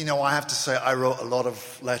have to say I wrote a lot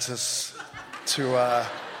of letters to a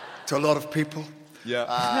lot of people. Yeah.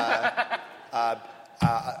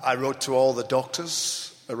 I wrote to all the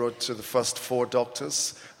doctors. I wrote to the first 4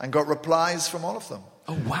 doctors and got replies from all of them.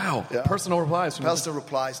 Oh, wow. Yeah. Personal replies. Personal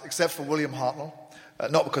replies, except for William Hartnell.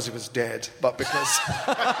 Not because he was dead, but because...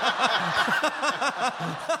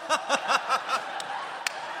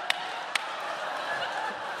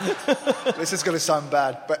 This is going to sound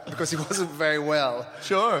bad, but because he wasn't very well.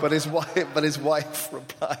 Sure. But his wife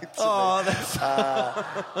replied to me. Oh,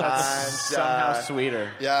 that's somehow sweeter.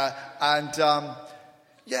 Yeah, and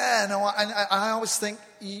I always think,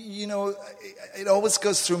 you know, it always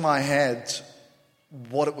goes through my head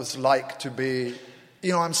what it was like to be,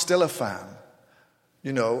 you know, I'm still a fan,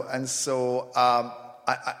 you know, and so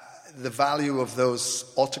the value of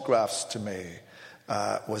those autographs to me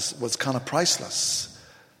was kind of priceless.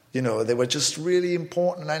 You know, they were just really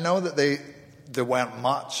important. I know that there weren't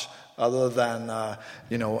much other than,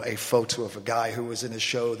 you know, a photo of a guy who was in a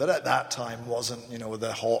show that at that time wasn't, you know,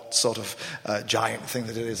 the hot sort of giant thing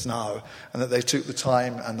that it is now. And that they took the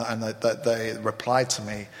time and that they replied to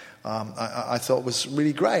me, I thought was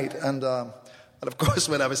really great. And of course,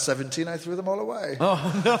 when I was 17, I threw them all away.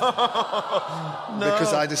 Oh, no.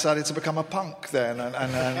 Because I decided to become a punk then. And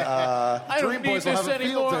I don't need this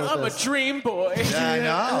anymore. I'm a dream boy.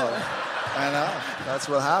 Yeah, I know. That's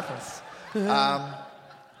what happens.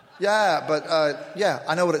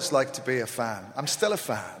 I know what it's like to be a fan. I'm still a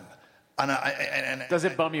fan. Does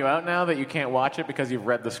it bum you out now that you can't watch it because you've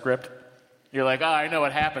read the script? You're like, I know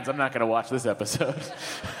what happens. I'm not going to watch this episode.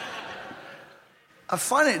 I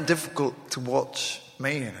find it difficult to watch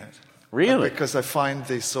me in it. Really? Because I find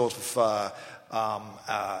the sort of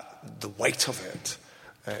the weight of it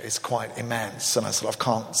is quite immense, and I sort of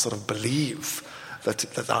can't sort of believe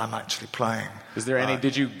that I'm actually playing. Is there any?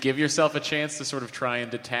 Did you give yourself a chance to sort of try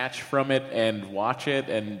and detach from it and watch it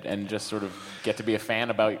and just sort of get to be a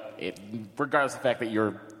fan about it, regardless of the fact that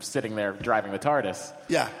you're sitting there driving the TARDIS?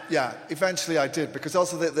 Yeah. Eventually I did, because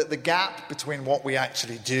also the gap between what we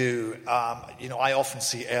actually do, I often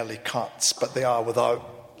see early cuts, but they are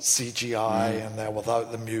without CGI, and they're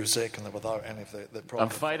without the music, and they're without any of the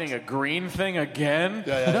problems. I'm fighting a green thing again?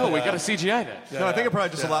 Yeah, we got a CGI that. No, I think it probably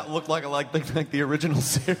just looked like the original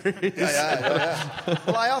series. Yeah.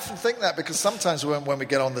 Well, I often think that, because sometimes when we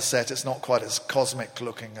get on the set, it's not quite as cosmic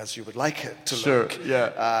looking as you would like it to look. Yeah.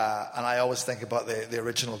 And I always think about the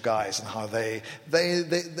original guys and how they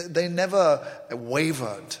never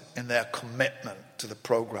wavered in their commitment to the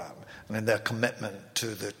program and in their commitment to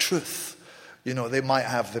the truth. They might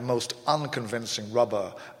have the most unconvincing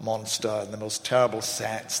rubber monster and the most terrible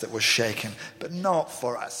sets that were shaking, but not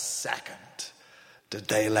for a second did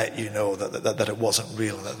they let you know that it wasn't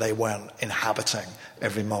real, that they weren't inhabiting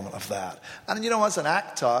every moment of that. And, as an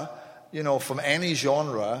actor, from any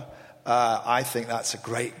genre, I think that's a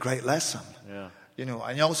great, great lesson. Yeah.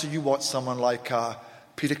 And also you watch someone like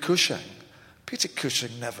Peter Cushing. Peter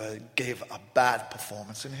Cushing never gave a bad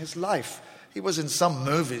performance in his life. He was in some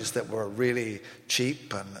movies that were really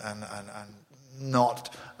cheap and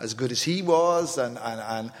not as good as he was,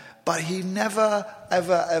 but he never,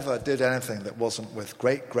 ever did anything that wasn't with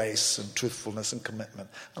great grace and truthfulness and commitment.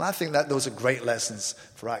 And I think that those are great lessons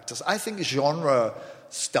for actors. I think genre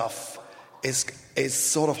stuff is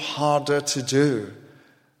sort of harder to do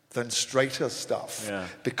than straighter stuff. Yeah.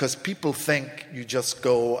 Because people think you just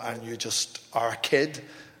go and you just are a kid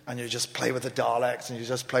and you just play with the Daleks and you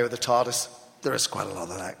just play with the TARDIS. There is quite a lot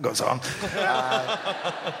of that goes on.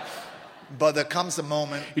 But there comes a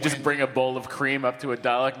moment You just bring a bowl of cream up to a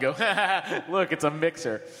Dalek and go, look, it's a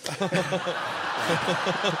mixer. They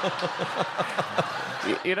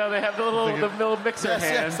have the little mixer hand.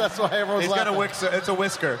 Yes, that's why everyone's He's got a laughing. whisker. It's a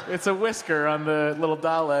whisker. It's a whisker on the little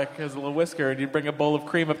Dalek. Has a little whisker, and you bring a bowl of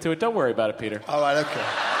cream up to it. Don't worry about it, Peter. All right, okay.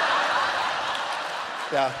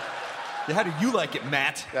 Yeah. How do you like it,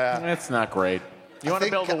 Matt? It's not great. You want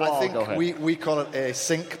to build a wall? I think go ahead. we call it a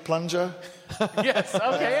sink plunger. Yes.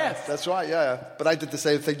 Okay. Yes. That's right. Yeah. But I did the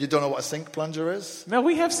same thing. You don't know what a sink plunger is? No,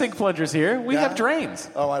 we have sink plungers here. We have drains.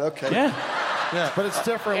 All right. Okay. Yeah. But it's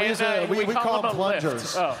different. And, we call them a lift.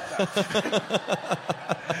 plungers. Oh.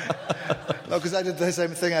 No, because I did the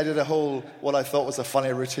same thing. I did a whole what I thought was a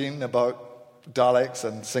funny routine about Daleks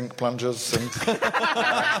and sink plungers and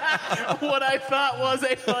What I thought was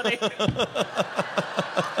a funny.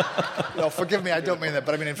 No, forgive me, I don't mean that,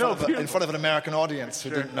 but I mean in front of an American audience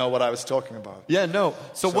who didn't know what I was talking about. Yeah, no.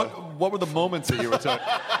 So what were the moments that you were talking?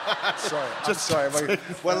 Sorry,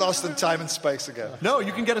 we're lost in time and space again. No,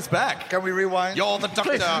 you can get us back. Can we rewind? You're the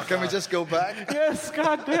doctor. Can we just go back? Yes.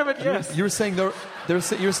 God damn it. Yes. You were saying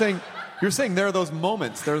you're saying there are those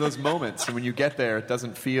moments. There are those moments, and when you get there, it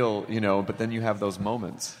doesn't feel, but then you have those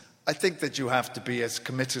moments. I think that you have to be as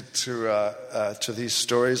committed to these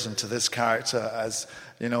stories and to this character as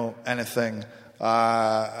anything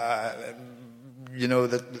that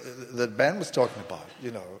Ben was talking about.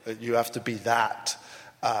 You have to be that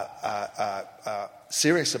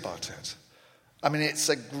serious about it. I mean, it's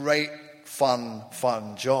a great,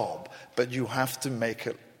 fun job, but you have to make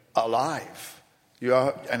it alive.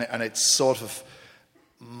 And it's sort of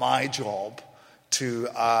my job to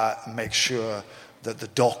make sure that the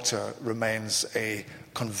Doctor remains a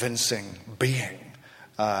convincing being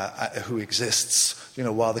who exists,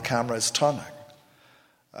 while the camera is turning.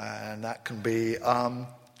 And that can be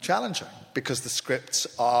challenging because the scripts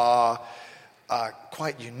are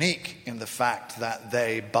quite unique in the fact that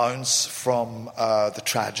they bounce from the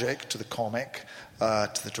tragic to the comic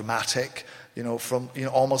to the dramatic,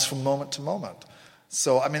 almost from moment to moment.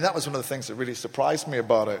 So, I mean, that was one of the things that really surprised me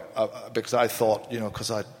about it, because I thought, because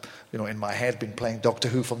I'd, in my head been playing Doctor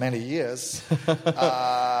Who for many years,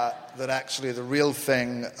 that actually the real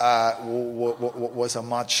thing was a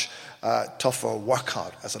much tougher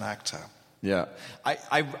workout as an actor. Yeah.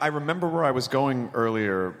 I remember where I was going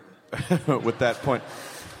earlier with that point.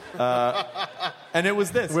 And it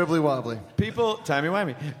was this. Wibbly wobbly.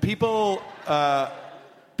 Timey-wimey.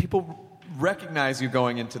 People recognize you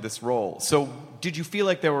going into this role. So did you feel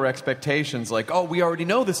like there were expectations like, oh, we already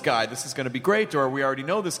know this guy, this is going to be great, or we already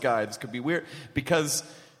know this guy, this could be weird? Because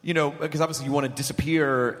obviously you want to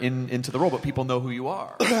disappear into the role, but people know who you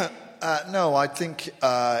are. No, I think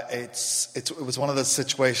it was one of those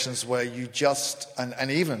situations where you just,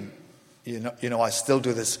 and even, I still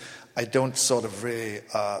do this, I don't sort of really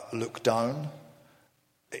look down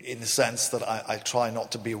in the sense that I try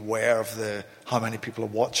not to be aware of how many people are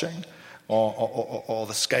watching or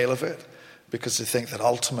the scale of it, because I think that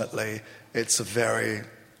ultimately it's a very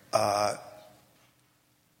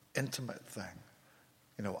intimate thing.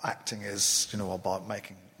 Acting is, about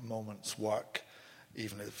making moments work,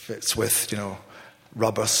 even if it's with,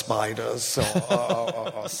 rubber spiders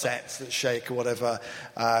or sets that shake or whatever.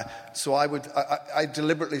 So I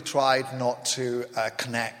deliberately tried not to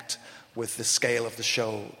connect with the scale of the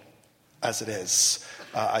show as it is.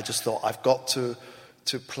 I just thought I've got to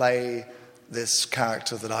play this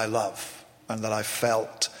character that I love and that I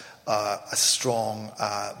felt a strong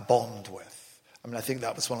bond with. I mean, I think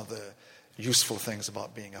that was one of the useful things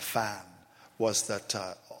about being a fan, was that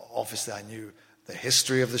obviously I knew the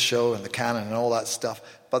history of the show and the canon and all that stuff,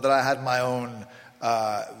 but that I had my own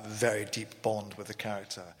very deep bond with the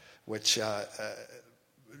character, which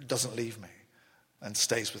doesn't leave me and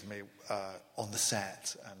stays with me on the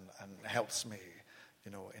set and helps me,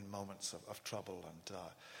 in moments of trouble. And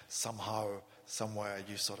somehow, somewhere,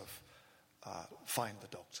 you sort of find the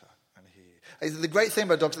Doctor. And the great thing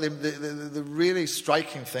about Doctor, the really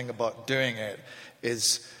striking thing about doing it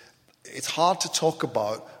is it's hard to talk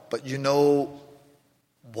about, but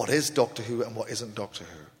what is Doctor Who and what isn't Doctor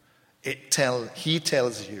Who. He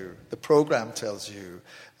tells you, the program tells you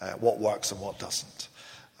what works and what doesn't.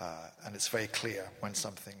 And it's very clear when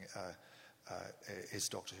something is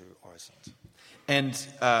Doctor Who or isn't. And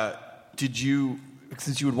did you,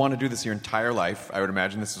 since you would want to do this your entire life, I would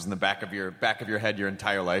imagine this was in the back of your head your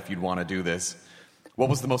entire life, you'd want to do this. What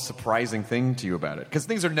was the most surprising thing to you about it? Because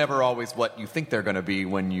things are never always what you think they're going to be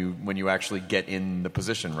when you actually get in the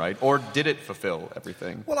position, right? Or did it fulfill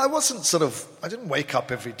everything? Well, I didn't wake up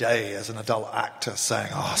every day as an adult actor saying,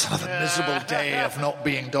 it's another miserable day of not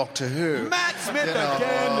being Doctor Who. Matt Smith again!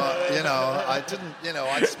 I didn't,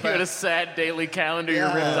 I spent... You had a sad daily calendar you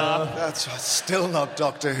ripped off. That's still not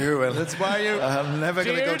Doctor Who. And that's why I'm never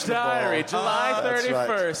going to go to the ball. Diary, July 31st,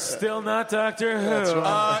 right. Still not Doctor Who. That's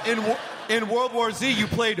right. In World War Z, you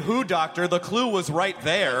played Who Doctor. The clue was right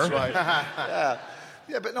there. That's right.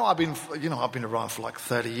 Yeah, but no, I've been around for like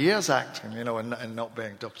 30 years acting, and not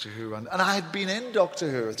being Doctor Who, and I had been in Doctor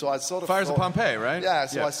Who, so I sort of Fires of Pompeii, right? Yeah,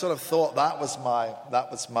 so I sort of thought that was my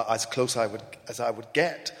as close as I would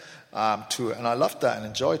get to it, and I loved that and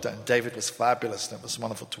enjoyed that. And David was fabulous, and it was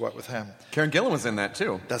wonderful to work with him. Karen Gillan was in that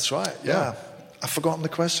too. That's right. Yeah. I've forgotten the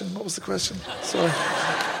question. What was the question? Sorry.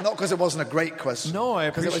 Not because it wasn't a great question. No, I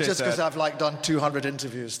appreciate that. It was just because I've done 200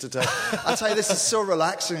 interviews today. I tell you, this is so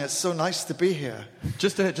relaxing. It's so nice to be here.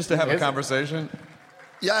 Just to have a conversation.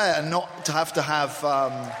 Yeah, and not to have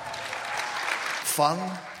fun.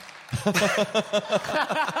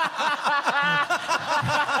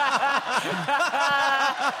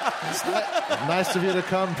 Nice of you to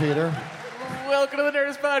come, Peter. Welcome to the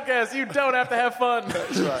Nerdist Podcast. You don't have to have fun.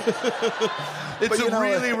 That's right. It's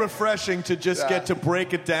really refreshing to just get to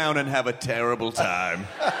break it down and have a terrible time.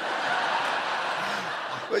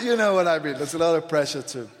 But you know what I mean. There's a lot of pressure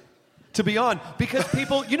to be on, because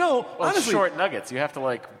people, honestly, short nuggets. You have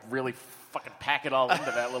to really fucking pack it all into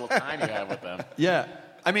that little time you have with them. Yeah.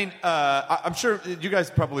 I mean, I'm sure you guys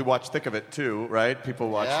probably watch Thick of It too, right? People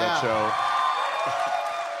watch that show.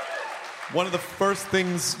 One of the first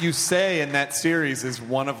things you say in that series is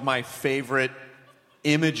one of my favorite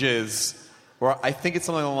images, where I think it's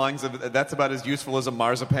something along the lines of, that's about as useful as a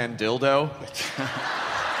marzipan dildo.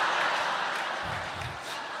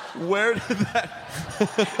 Where did that...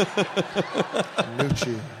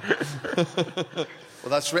 Nucci. Well,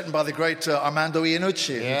 that's written by the great Armando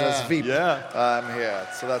Iannucci, who does Veep. Here.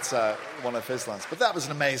 So that's one of his lines. But that was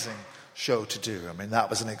an amazing show to do. I mean, that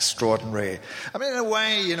was an extraordinary... I mean, in a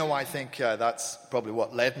way, I think that's probably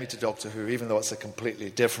what led me to Doctor Who, even though it's a completely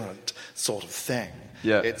different sort of thing.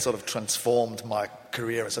 Yeah. It sort of transformed my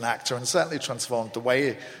career as an actor, and certainly transformed the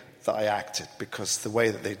way that I acted, because the way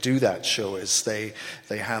that they do that show is they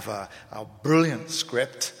have a brilliant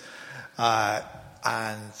script,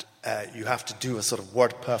 and you have to do a sort of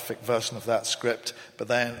word-perfect version of that script, but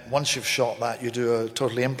then once you've shot that, you do a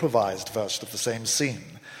totally improvised version of the same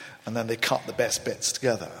scene, and then they cut the best bits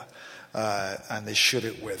together, and they shoot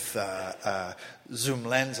it with zoom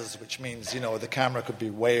lenses, which means, the camera could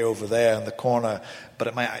be way over there in the corner, but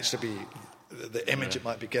it might actually be, the image it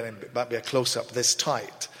might be a close-up this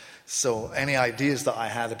tight. So any ideas that I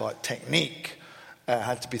had about technique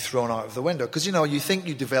had to be thrown out of the window. Because, you think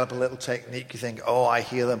you develop a little technique. You think, oh, I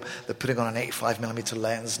hear them. They're putting on an 85mm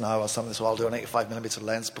lens now or something, so I'll do an 85mm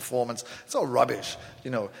lens performance. It's all rubbish.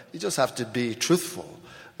 You just have to be truthful.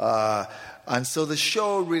 And so the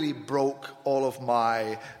show really broke all of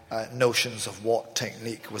my notions of what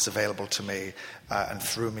technique was available to me and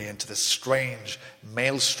threw me into this strange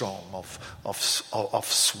maelstrom of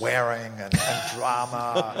swearing and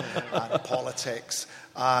drama and politics.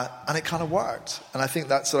 And it kind of worked. And I think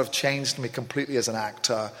that sort of changed me completely as an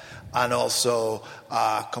actor and also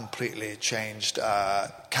completely changed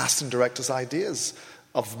casting directors' ideas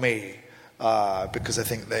of me. Because I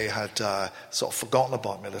think they had sort of forgotten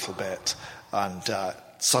about me a little bit, and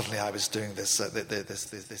suddenly I was doing this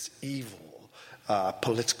evil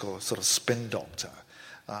political sort of spin doctor,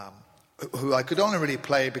 who I could only really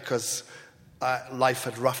play because life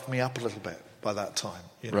had roughed me up a little bit by that time.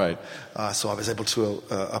 Right. So I was able to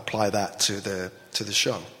apply that to the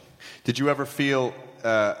show. Did you ever feel?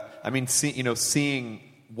 Seeing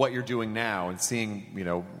what you're doing now and seeing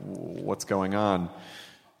what's going on.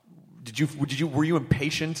 Were you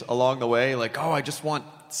impatient along the way? Like, oh, I just want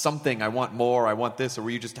something. I want more. I want this. Or were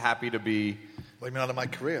you just happy to be? What do you mean out of my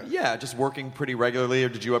career? Yeah, just working pretty regularly. Or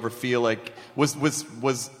did you ever feel like was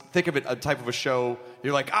think of it a type of a show?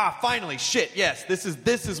 You're like, finally, shit, yes, this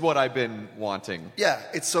is what I've been wanting. Yeah,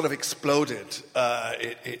 it sort of exploded.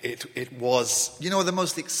 It was, the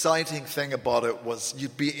most exciting thing about it was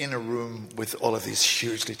you'd be in a room with all of these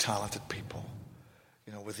hugely talented people,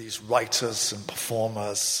 with these writers and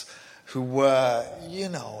performers who were, you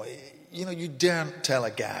daren't tell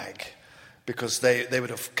a gag because they would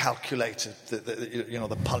have calculated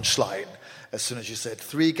the punchline as soon as you said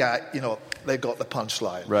three gag, they got the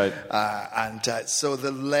punchline. Right. So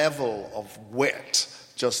the level of wit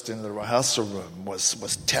just in the rehearsal room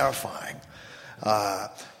was terrifying.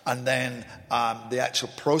 And then the actual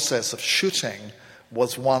process of shooting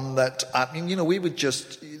was one that, we would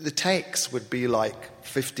the takes would be like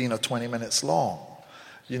 15 or 20 minutes long.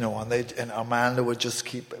 And Amanda would just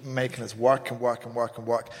keep making us work. And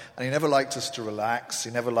he never liked us to relax.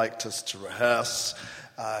 He never liked us to rehearse.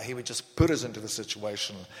 He would just put us into the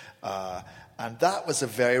situation. And that was a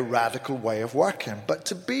very radical way of working. But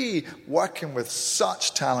to be working with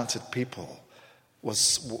such talented people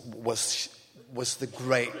was the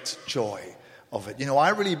great joy of it. I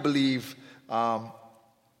really believe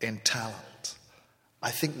in talent.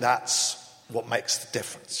 I think that's what makes the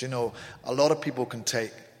difference. A lot of people can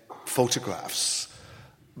take photographs,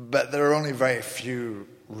 but there are only very few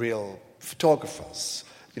real photographers,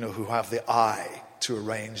 who have the eye to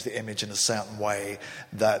arrange the image in a certain way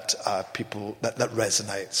that that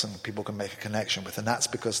resonates and people can make a connection with. And that's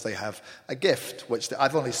because they have a gift, which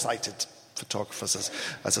I've only cited photographers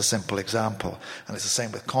as a simple example. And it's the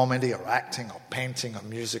same with comedy or acting or painting or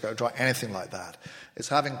music or drawing, anything like that. It's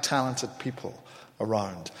having talented people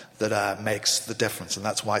around that makes the difference, and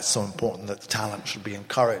that's why it's so important that the talent should be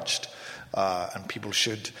encouraged, and people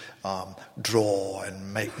should draw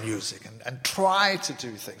and make music and try to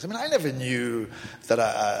do things. I never knew that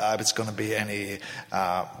I was going to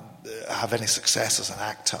have any success as an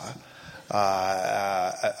actor.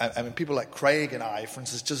 People like Craig and I, for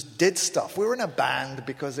instance, just did stuff. We were in a band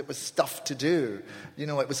because it was stuff to do.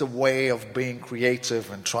 It was a way of being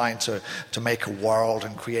creative and trying to make a world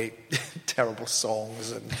and create terrible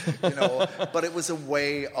songs, but it was a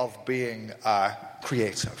way of being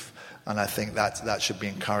creative. And I think that should be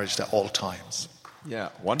encouraged at all times. Yeah,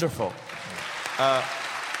 wonderful.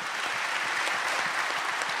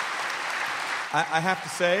 I have to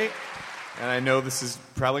say, and I know this is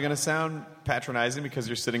probably going to sound patronizing because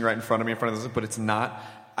you're sitting right in front of me, but it's not.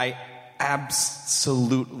 I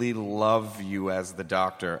absolutely love you as the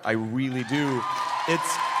Doctor. I really do.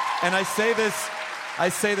 And I say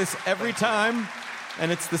this every time,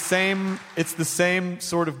 and it's the same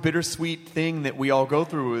sort of bittersweet thing that we all go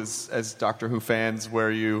through as Doctor Who fans, where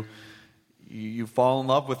you fall in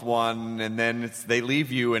love with one, and then they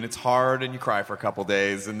leave you, and it's hard, and you cry for a couple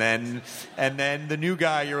days, and then the new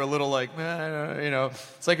guy, you're a little like,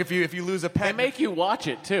 it's like if you lose a pet. They make you watch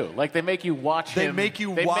it too. Like they make you watch him. They make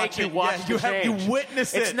you watch it. You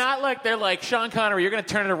witness it. It's not like they're like, Sean Connery, you're going to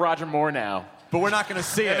turn into Roger Moore now, but we're not going to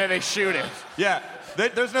see it. And then they shoot it. Yeah,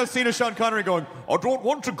 there's no scene of Sean Connery going, I don't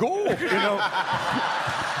want to go. There's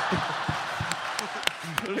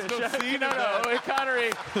no scene. No,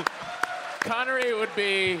 Connery would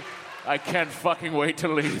be, I can't fucking wait to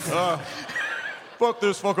leave. Fuck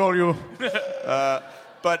this, fuck all you.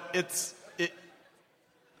 But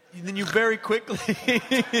then you very quickly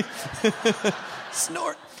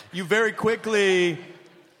snort. You very quickly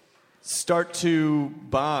start to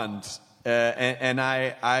bond and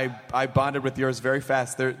I bonded with yours very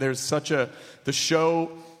fast. The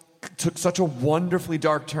show took such a wonderfully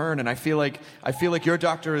dark turn, and I feel like your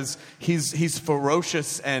doctor he's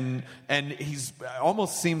ferocious and he's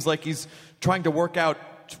almost seems like he's trying to work out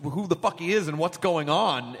who the fuck he is and what's going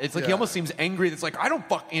on. It's like he almost seems angry. It's like, I don't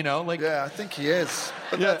fuck, like. Yeah, I think he is.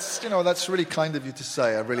 But that's really kind of you to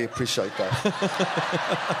say. I really appreciate that.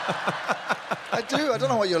 I do. I don't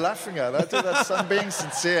know what you're laughing at. I'm being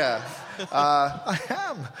sincere. I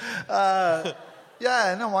am.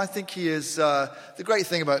 I think he is. The great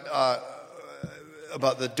thing about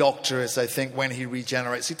the Doctor is, I think, when he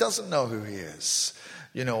regenerates, he doesn't know who he is.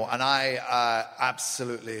 And I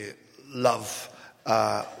absolutely love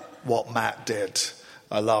what Matt did.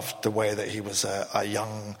 I loved the way that he was a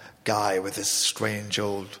young guy with this strange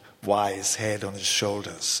old wise head on his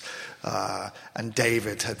shoulders. And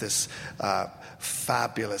David had this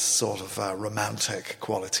fabulous sort of romantic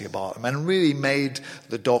quality about him, and really made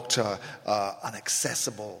the Doctor an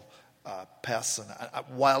accessible person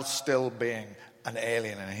while still being an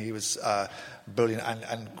alien. And he was brilliant.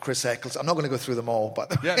 And Chris Eccleston, I'm not going to go through them all,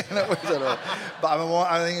 but I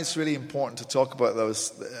think it's really important to talk about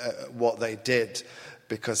those, what they did,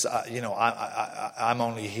 because I'm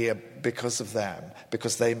only here because of them,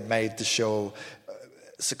 because they made the show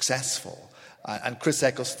successful. And Chris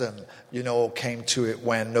Eccleston, came to it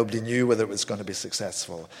when nobody knew whether it was going to be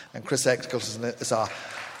successful. And Chris Eccleston is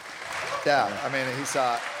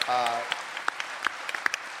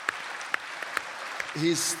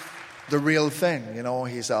he's the real thing,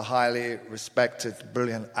 He's a highly respected,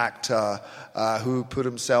 brilliant actor who put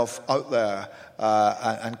himself out there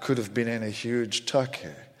and could have been in a huge turkey.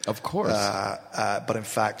 Of course. But in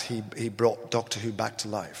fact, he brought Doctor Who back to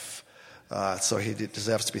life. So he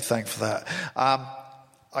deserves to be thanked for that.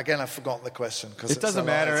 Again, I've forgotten the question. It doesn't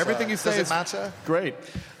matter. Everything you say does it matter? Great.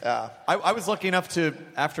 Yeah. I was lucky enough to,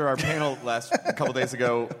 after our panel a couple days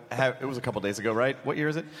ago, it was a couple days ago, right? What year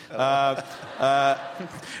is it?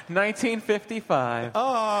 1955.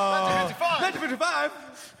 Oh,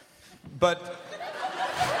 1955. But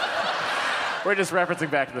we're just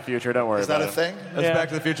referencing Back to the Future. Don't worry about it. Is that a thing? That's Back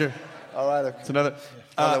to the Future. All right. Okay. It's another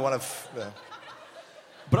one of...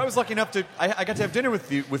 But I was lucky enough to I got to have dinner with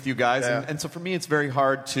you guys, and so for me it's very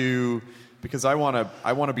hard to, because I want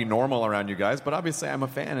to be normal around you guys, but obviously I'm a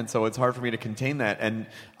fan, and so it's hard for me to contain that. And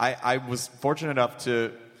I was fortunate enough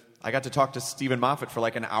I got to talk to Stephen Moffat for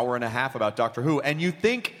like an hour and a half about Doctor Who, and you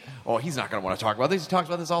think, oh, he's not going to want to talk about this. He talks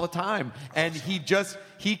about this all the time, and he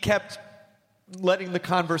kept letting the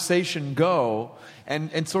conversation go,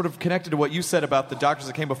 and sort of connected to what you said about the doctors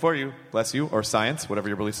that came before you, bless you, or science, whatever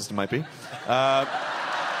your belief system might be.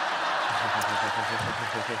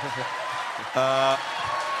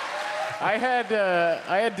 I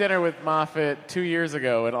had dinner with Moffat 2 years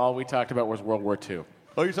ago, and all we talked about was World War II.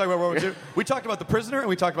 Oh, you're talking about World War II? We talked about The Prisoner, and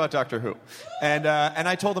we talked about Doctor Who. And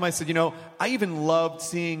I told him, I said, I even loved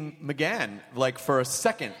seeing McGann, like, for a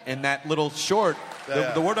second in that little short,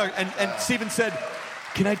 the War Dog. And Stephen said,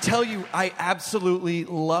 can I tell you, I absolutely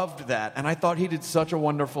loved that. And I thought he did such a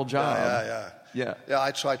wonderful job. Yeah,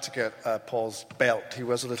 I tried to get Paul's belt. He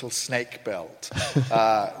wears a little snake belt,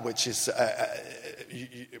 which is,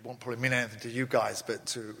 it won't probably mean anything to you guys, but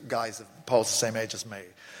to guys of Paul's the same age as me.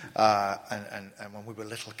 And when we were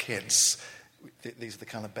little kids, these are the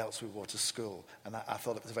kind of belts we wore to school. And I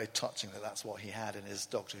thought it was very touching that that's what he had in his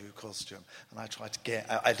Doctor Who costume. And I tried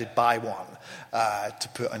to I did buy one to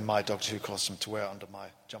put in my Doctor Who costume to wear under my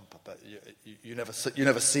jumper, but you never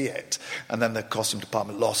see it. And then the costume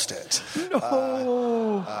department lost it.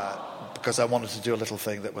 No. Because I wanted to do a little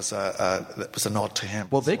thing that was a nod to him.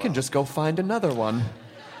 Well, they can just go find another one.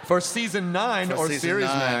 For season 9 or series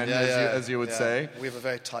 9, as you would say. We have a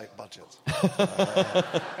very tight budget.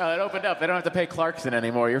 It opened up. They don't have to pay Clarkson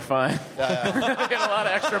anymore. You're fine. They get a lot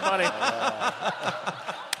of extra money.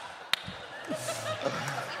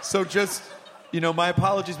 So just, my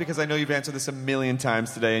apologies, because I know you've answered this a million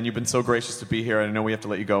times today, and you've been so gracious to be here. I know we have to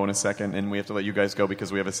let you go in a second, and we have to let you guys go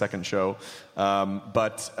because we have a second show.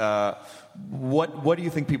 But what do you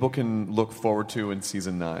think people can look forward to in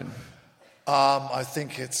season 9? I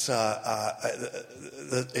think it's a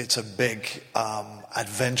big,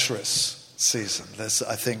 adventurous season.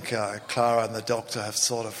 I think Clara and the Doctor have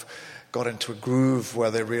sort of got into a groove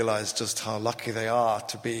where they realise just how lucky they are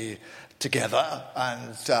to be together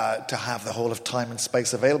and to have the whole of time and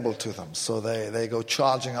space available to them. So they go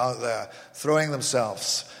charging out there, throwing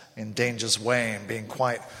themselves in danger's way and being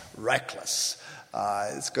quite reckless.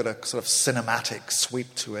 It's got a sort of cinematic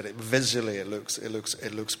sweep to it. Visually, it looks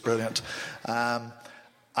brilliant. And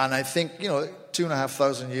I think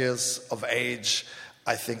 2,500 years of age.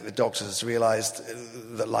 I think the doctors realized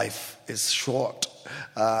that life is short,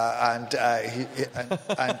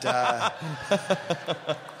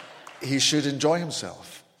 he should enjoy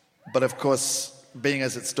himself. But of course, being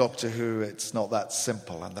as it's Doctor Who, it's not that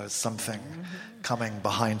simple, and there's something coming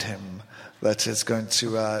behind him that is going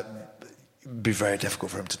to be very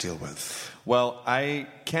difficult for him to deal with. Well, I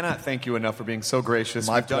cannot thank you enough for being so gracious.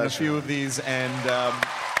 My We've done a pleasure. few of these, and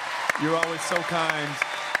you're always so kind.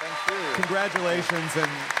 Thank you. Congratulations, and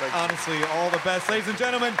honestly, all the best. Ladies and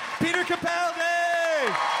gentlemen, Peter Capaldi!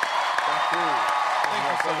 Thank you. Thank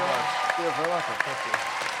you so much. You're very welcome. Thank you.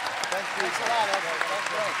 Thank you. Thanks a lot.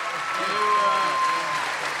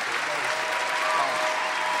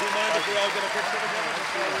 Do you mind if we all get a picture together?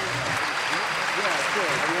 Yeah, sure.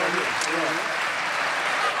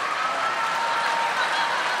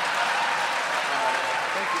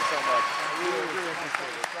 Thank you so much. We really appreciate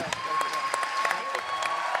it. Thank you.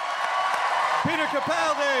 Peter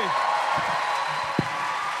Capaldi!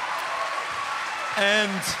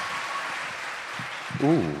 And...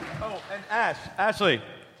 Ooh. Oh, and Ashley,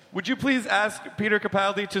 would you please ask Peter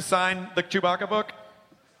Capaldi to sign the Chewbacca book?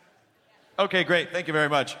 Okay, great. Thank you very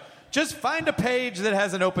much. Just find a page that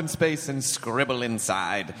has an open space and scribble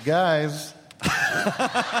inside. Guys.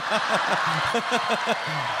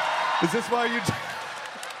 Is this why you...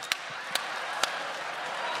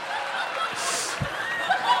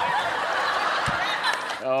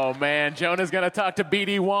 Oh, man. Jonah's going to talk to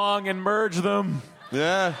B.D. Wong and merge them.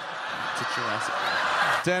 Yeah. It's a Jurassic.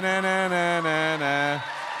 Da-na-na-na-na-na.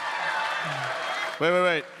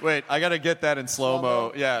 Wait. I got to get that in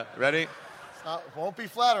slow-mo. Yeah, ready? Won't be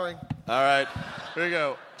flattering. All right. Here we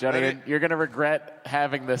go. Jonah, you're going to regret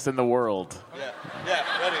having this in the world. Yeah,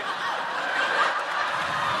 ready.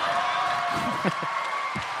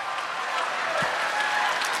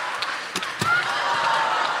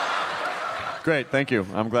 Great, thank you.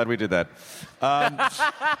 I'm glad we did that. I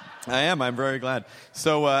am. I'm very glad.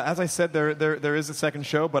 So, as I said, there is a second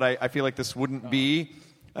show, but I feel like this wouldn't be...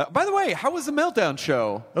 by the way, how was the Meltdown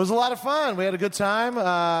show? It was a lot of fun. We had a good time.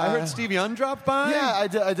 I heard Steve Young dropped by. Yeah,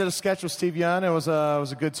 I did a sketch with Steve Young. It was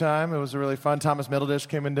a good time. It was really fun. Thomas Middledish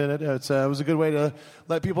came and did it. It was a good way to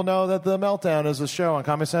let people know that the Meltdown is a show on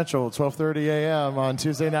Comedy Central, 12:30 a.m. on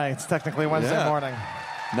Tuesday nights, technically Wednesday morning.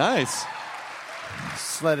 Nice.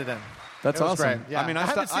 Slid it in. That's it was awesome. Great. Yeah. I mean, I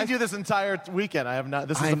haven't seen you this entire weekend. I have not.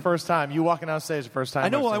 This is the first time. You walking on stage, the first time. I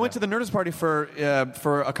know. Well, I went to the Nerdist party for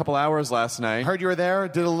a couple hours last night. Heard you were there.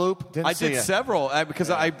 Did a loop. I did several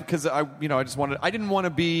because I just wanted. I didn't want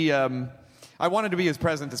to be. I wanted to be as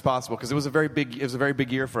present as possible because it was a very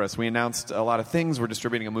big year for us. We announced a lot of things. We're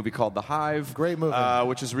distributing a movie called The Hive. Great movie.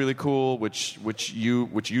 Which is really cool. Which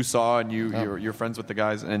you saw and you're friends with the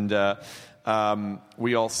guys, and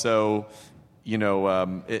we also.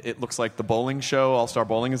 It looks like the bowling show, All Star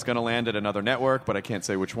Bowling, is going to land at another network, but I can't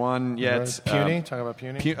say which one yet. Puny? Talking about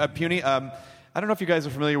Puny? Puny. I don't know if you guys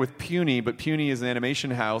are familiar with Puny, but Puny is an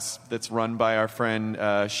animation house that's run by our friend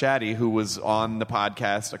Shaddy, who was on the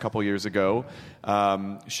podcast a couple years ago.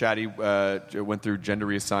 Shaddy went through gender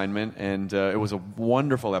reassignment, and it was a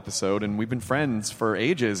wonderful episode, and we've been friends for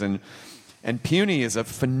ages, and Puny is a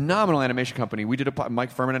phenomenal animation company. We did Mike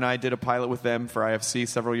Furman and I did a pilot with them for IFC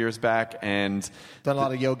several years back, and done a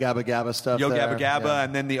lot of Yo Gabba Gabba stuff. Yo Gabba Gabba,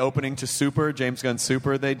 and then the opening to Super, James Gunn's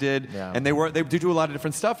Super, they did, and they do a lot of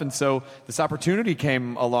different stuff. And so this opportunity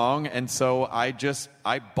came along, and so I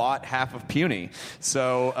bought half of Puny.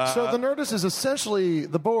 So the Nerdist is essentially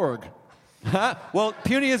the Borg. Well,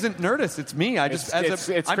 Puny isn't Nerdist. It's me. It's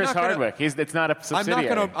Chris Hardwick. It's not a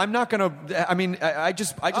subsidiary. I'm not gonna. I mean, I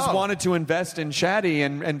just wanted to invest in Shaddy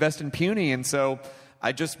and invest in Puny, and so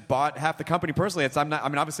I just bought half the company personally. I'm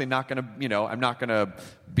obviously not gonna. I'm not gonna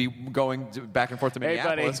be going back and forth to Minneapolis.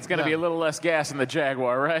 Hey, buddy, it's gonna be a little less gas in the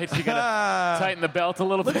Jaguar, right? You gotta tighten the belt a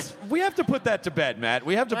little bit. We have to put that to bed, Matt.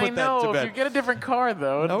 We have to put that to bed. If you get a different car,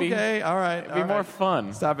 though, it'd be all right. It'd be more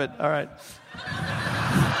fun. Stop it. All right.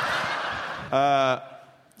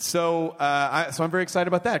 So I'm very excited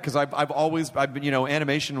about that because I've been,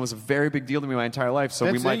 animation was a very big deal to me my entire life. So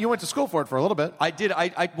you went to school for it for a little bit. I did.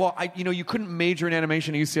 You couldn't major in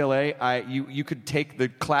animation at UCLA. You could take the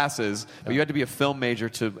classes, but you had to be a film major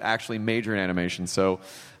to actually major in animation. So,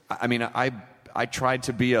 I tried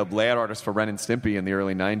to be a layout artist for Ren and Stimpy in the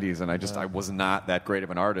early 90s, and I was not that great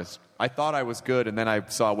of an artist. I thought I was good, and then I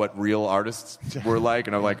saw what real artists were like,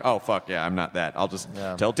 and I'm like, oh, fuck, yeah, I'm not that. I'll just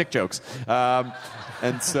tell dick jokes.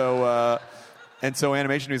 And so And so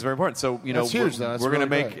animation is very important. So That's huge, though. That's we're really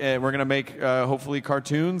gonna make hopefully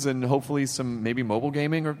cartoons and hopefully some maybe mobile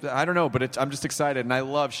gaming, or I don't know. But I'm just excited, and I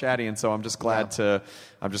love Shaddy, and so I'm just glad to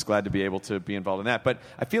be able to be involved in that. But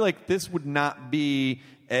I feel like this would not be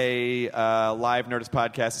a live Nerdist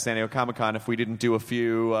podcast at San Diego Comic-Con if we didn't do a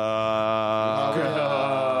few. We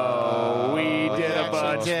did a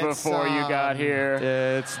bunch before you got here.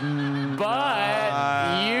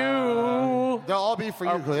 They'll all be for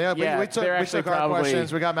you. We took our probably,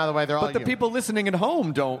 questions. We got them out of the way. They're all But the people listening at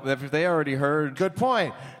home don't. If they already heard. Good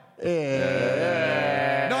point. No,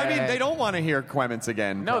 I mean they don't want to hear Clements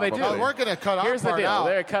again. No, they do. Oh, we're going to cut Here's our the part deal. out.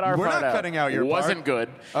 They're cut our We're part not out. cutting out your part. Wasn't good.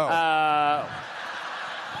 Oh.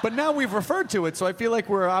 But now we've referred to it, so I feel like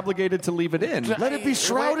we're obligated to leave it in. Let it be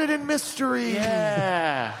shrouded in mystery.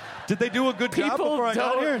 Yeah. Did they do a good job before I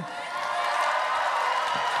got here?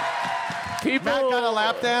 People Matt got a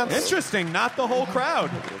lap dance. Interesting. Not the whole crowd.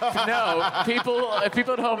 No, people at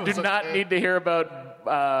home do not need to hear about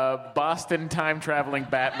Boston time-traveling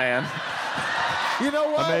Batman. You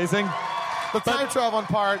know what? Amazing. The time traveling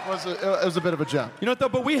part was a bit of a jump. You know what, though?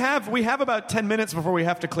 But we have about 10 minutes before we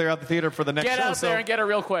have to clear out the theater for the next show. Get out there and get a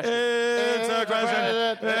real question. It's a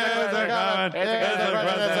question.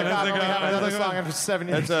 Another song in 7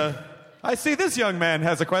 years. I see this young man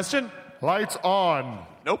has a question. Lights on.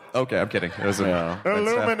 Nope. Okay, I'm kidding. It was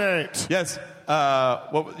Illuminate. Yes.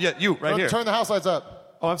 You right here. Turn the house lights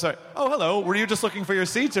up. Oh, I'm sorry. Oh, hello. Were you just looking for your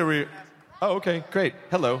seats, or were you? Oh, okay, great.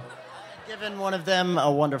 Hello. Given one of them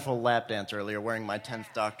a wonderful lap dance earlier, wearing my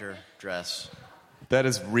 10th Doctor dress. That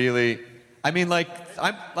is really. I mean, I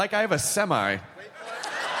have a semi.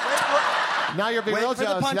 Now you're being real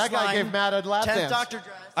jealous. That guy gave Matt a lap 10th dance. Doctor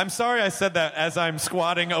dress. I'm sorry I said that as I'm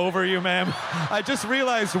squatting over you, ma'am. I just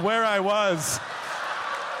realized where I was.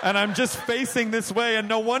 And I'm just facing this way, and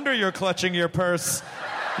no wonder you're clutching your purse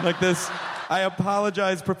like this. I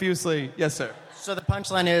apologize profusely. Yes, sir. So the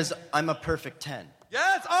punchline is, I'm a perfect 10.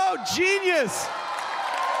 Yes! Oh, genius!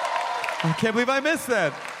 I can't believe I missed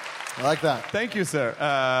that. I like that. Thank you, sir.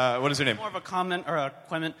 What is your name? More of a comment or a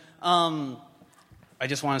Clement. I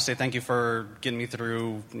just want to say thank you for getting me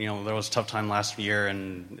through. There was a tough time last year,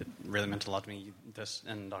 and it really meant a lot to me. This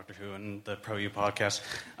and Doctor Who and the Pro U podcast.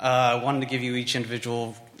 I wanted to give you each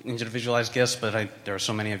individualized gifts, but there are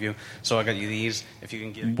so many of you, so I got you these. If you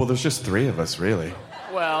can give. Well, there's just 3 of us, really.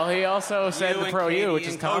 Well, he also said the Pro U, which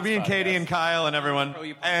is Toby and Katie and Kyle and everyone,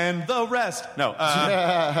 and the rest. No.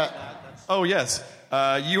 Oh yes.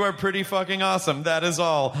 You are pretty fucking awesome. That is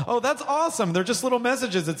all. Oh, that's awesome. They're just little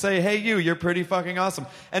messages that say, "Hey, you're pretty fucking awesome."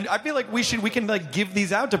 And I feel like we can give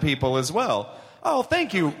these out to people as well. Oh,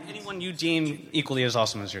 thank you. Anyone you deem equally as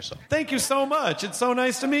awesome as yourself. Thank you so much. It's so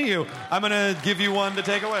nice to meet you. I'm gonna give you one to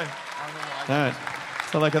take away. All right.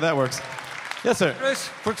 So like how that works. Yes, sir. Chris,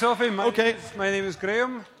 for toffee. My name is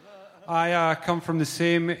Graham. I come from the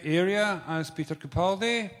same area as Peter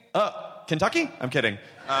Capaldi. Kentucky? I'm kidding.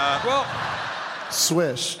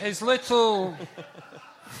 Swish. His little...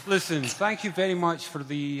 Listen, thank you very much for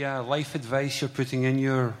the life advice you're putting in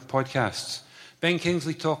your podcasts. Ben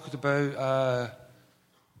Kingsley talked about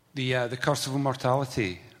the curse of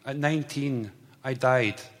immortality. At 19, I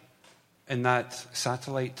died in that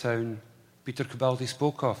satellite town Peter Capaldi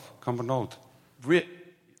spoke of, Cumbernauld.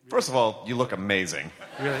 First of all, you look amazing.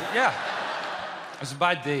 Really? Yeah. It was a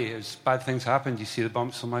bad day. Bad things happened. You see the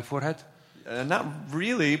bumps on my forehead? Not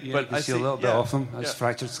really, but I see a little bit of them. It's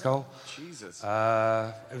fractured skull. Jesus.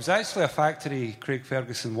 It was actually a factory Craig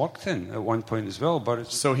Ferguson worked in at one point as well.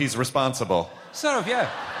 But so he's responsible. Sort of, yeah.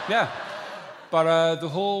 But the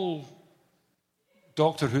whole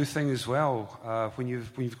Doctor Who thing as well. When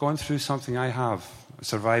you've gone through something I have, a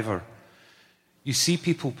survivor, you see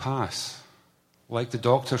people pass, like the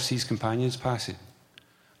Doctor sees companions passing,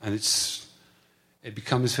 and it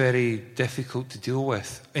becomes very difficult to deal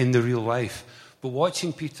with in the real life. But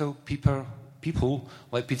watching people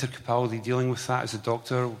like Peter Capaldi dealing with that as a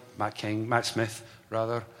doctor, Matt Smith,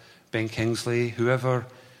 Ben Kingsley, whoever,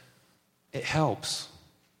 it helps.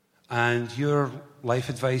 And your life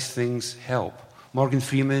advice things help. Morgan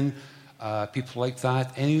Freeman, people like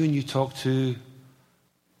that, anyone you talk to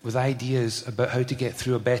with ideas about how to get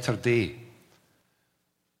through a better day.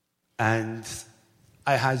 And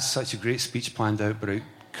I had such a great speech planned out, but it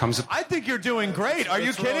comes up. I think you're doing great. Are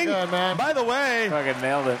you kidding? Real good, man. By the way, fucking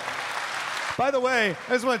nailed it. By the way,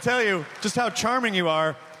 I just want to tell you just how charming you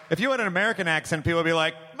are. If you had an American accent, people would be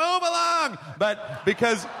like, "Move along." wrong, but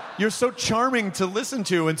because you're so charming to listen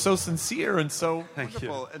to and so sincere and so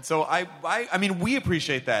wonderful. And so I mean, we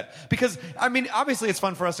appreciate that because, I mean, obviously it's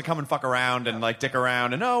fun for us to come and fuck around and like dick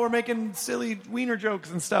around and, we're making silly wiener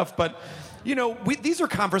jokes and stuff. But, these are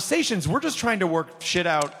conversations. We're just trying to work shit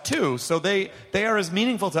out too. So they are as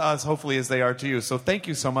meaningful to us, hopefully, as they are to you. So thank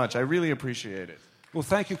you so much. I really appreciate it. Well,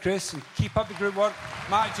 thank you, Chris, and keep up the good work.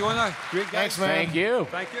 Matt, Jonah, great guys. Thanks, man. Thank you.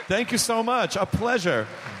 Thank you so much. A pleasure.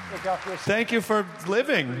 Thank you for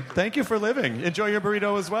living. Thank you for living. Enjoy your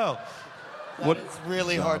burrito as well. It's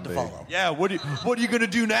really hard to follow. Yeah, what are you going to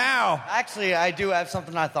do now? Actually, I do have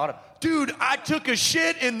something I thought of. Dude, I took a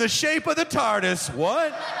shit in the shape of the TARDIS.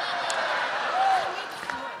 What?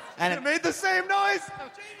 And it made the same noise.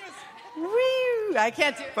 Woo! I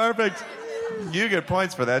can't do it. Perfect. You get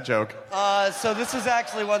points for that joke. So this is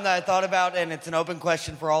actually one that I thought about, and it's an open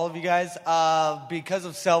question for all of you guys. Because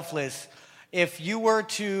of Selfless, if you were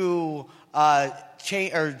to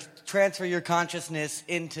transfer your consciousness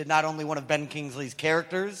into not only one of Ben Kingsley's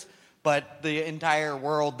characters, but the entire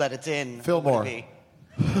world that it's in, Fillmore. what would it be?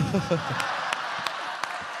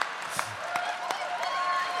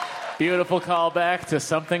 Beautiful callback to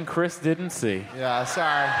something Chris didn't see. Yeah,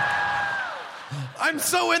 sorry. I'm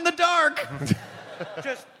so in the dark.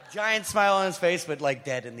 Just giant smile on his face, but like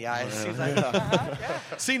dead in the eyes. He's like,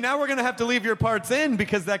 See, now we're going to have to leave your parts in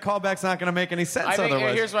because that callback's not going to make any sense I think,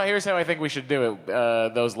 otherwise. here's how I think we should do it.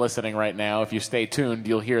 Those listening right now, if you stay tuned,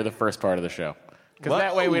 you'll hear the first part of the show. Because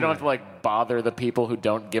that way we don't have to bother the people who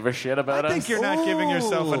don't give a shit about us. I think you're not giving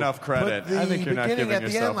yourself enough credit. I think you're not giving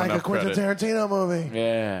yourself like enough a Quentin credit. Tarantino movie.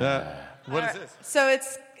 Yeah. What is this? So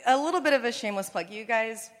it's a little bit of a shameless plug. You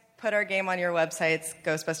guys put our game on your websites,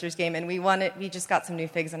 Ghostbusters game, and we just got some new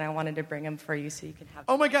figs, and I wanted to bring them for you so you can have them.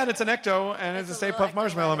 Oh my God, it's an Ecto, and it's a Stay Puft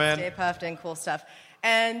Marshmallow Man. Stay Puft and cool stuff.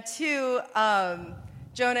 And two,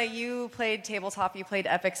 Jonah, you played tabletop, you played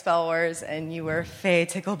Epic Spell Wars, and you were Faye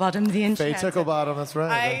Ticklebottom the Enchanted. Faye Ticklebottom, that's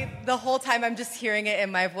right. The whole time I'm just hearing it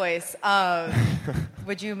in my voice.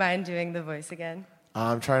 Would you mind doing the voice again?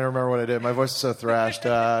 I'm trying to remember what I did. My voice is so thrashed.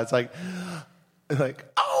 It's like,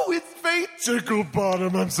 oh, it's Faye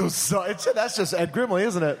Ticklebottom. I'm so sorry. That's just Ed Grimley,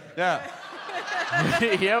 isn't it? Yeah.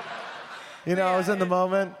 Yep. I was in the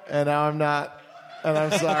moment, and now I'm not. And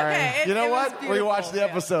I'm sorry. Okay, you know it was what? beautiful, Rewatch the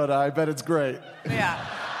episode. I bet it's great. Yeah.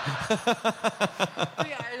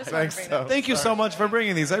 Thanks. Thank you so much for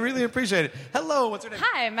bringing these. I really appreciate it. Hello, what's your name?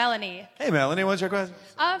 Hi, Melanie. Hey, Melanie, what's your question?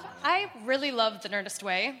 I really love The Nerdist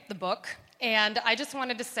Way, the book. And I just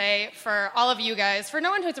wanted to say for all of you guys, for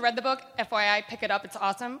no one who's read the book, FYI, pick it up. It's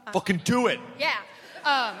awesome. Fucking do it. Yeah.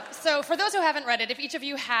 So for those who haven't read it, if each of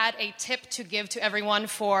you had a tip to give to everyone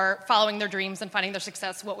for following their dreams and finding their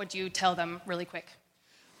success, what would you tell them really quick?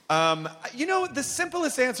 The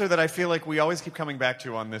simplest answer that I feel like we always keep coming back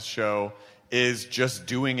to on this show is just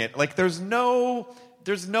doing it. Like there's no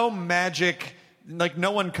magic. Like no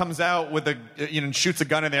one comes out with shoots a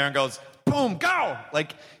gun in there and goes, boom, go!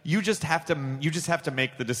 Like you just have to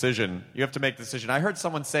make the decision. You have to make the decision. I heard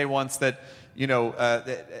someone say once that,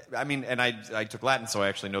 I took Latin, so I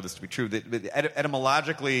actually know this to be true. That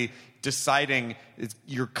etymologically, deciding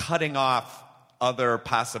you're cutting off other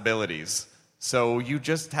possibilities. So you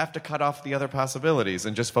just have to cut off the other possibilities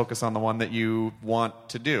and just focus on the one that you want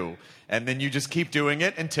to do. And then you just keep doing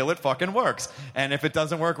it until it fucking works. And if it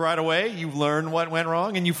doesn't work right away, you learn what went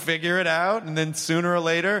wrong and you figure it out. And then sooner or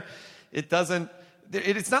later, it's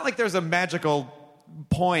not like there's a magical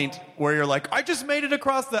point where you're like, I just made it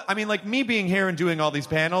across like me being here and doing all these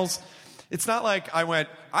panels. It's not like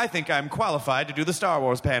I think I'm qualified to do the Star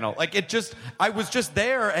Wars panel. Like I was just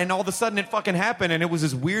there and all of a sudden it fucking happened and it was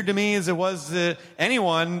as weird to me as it was to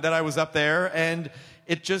anyone that I was up there, and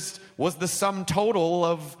it just was the sum total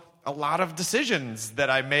of a lot of decisions that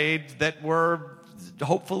I made that were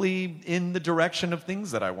hopefully in the direction of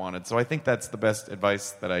things that I wanted. So I think that's the best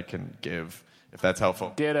advice that I can give, if that's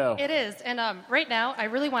helpful. Ditto. It is. And right now, I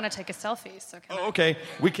really want to take a selfie. So okay.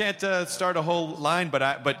 We can't start a whole line,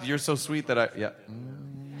 but you're so sweet that yeah.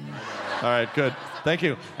 All right, good. Thank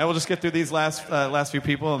you. And we'll just get through these last few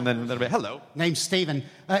people, and then hello. Name's Stephen.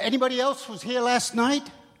 Anybody else was here last night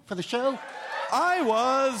for the show? I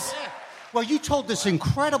was. Yeah. Well, you told this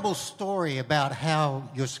incredible story about how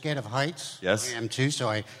you're scared of heights. Yes. I am too, so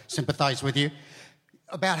I sympathize with you.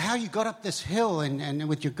 About how you got up this hill and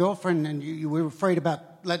with your girlfriend and you were afraid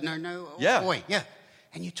about letting her know. Oh, yeah. Boy, yeah.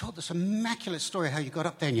 And you told this immaculate story how you got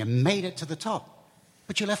up there and you made it to the top.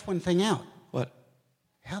 But you left one thing out. What?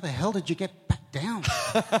 How the hell did you get back down?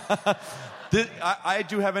 I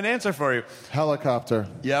do have an answer for you. Helicopter.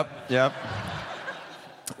 Yep.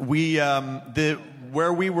 We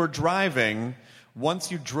where we were driving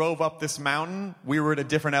once you drove up this mountain, we were at a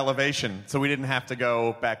different elevation, so we didn't have to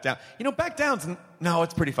go back down. Back down's no,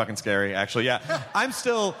 it's pretty fucking scary, actually. Yeah, I'm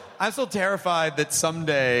still terrified that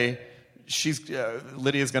someday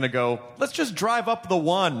Lydia's going to go, let's just drive up the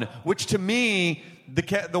one, which to me,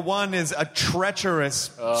 the one is a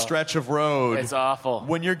treacherous stretch of road. It's awful.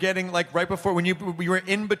 When you're getting, right before, when you were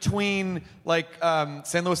in between,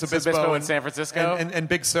 San Luis Obispo and San Francisco. And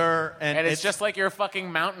Big Sur. And it's just like you're a fucking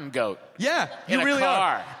mountain goat. Yeah, in you a really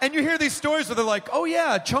car. are. And you hear these stories where they're like, oh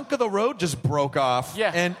yeah, a chunk of the road just broke off.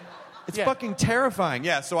 Yeah. And it's fucking terrifying.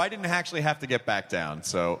 Yeah, so I didn't actually have to get back down.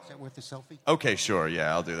 So. Is that worth a selfie? Okay, sure.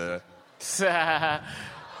 Yeah, I'll do that.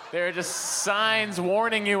 There are just signs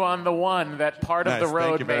warning you on the one that part of the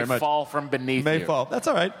road may fall from beneath you. May fall. That's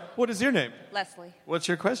all right. What is your name? Leslie. What's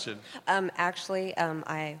your question? Actually,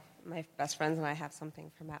 my best friends and I have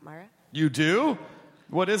something for Matt Myra. You do?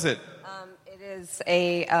 What is it? It is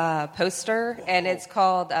a poster, and it's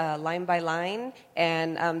called Line by Line,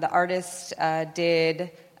 and the artist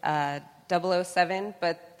did 007,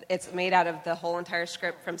 but it's made out of the whole entire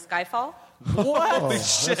script from Skyfall. What? Oh,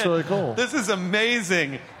 shit. that's really cool. This is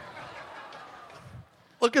amazing.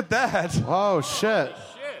 Look at that. Oh, shit.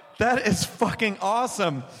 That is fucking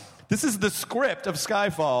awesome. This is the script of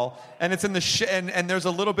Skyfall, and it's in the and there's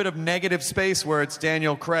a little bit of negative space where it's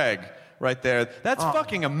Daniel Craig right there. That's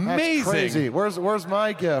fucking amazing. That's crazy. Where's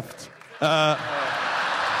my gift? Oh,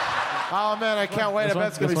 man, I can't wait. I bet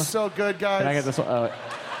it's going to be so good, guys. Can I get this one?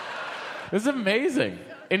 This is amazing.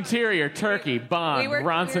 Interior, turkey, Bond, we were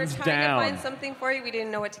Ronson's trying down. to find something for you. We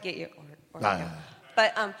didn't know what to get you.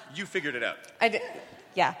 But you figured it out. I did,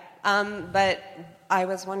 yeah. But I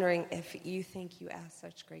was wondering if you think you ask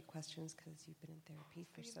such great questions because you've been in therapy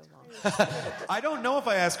for so long. I don't know if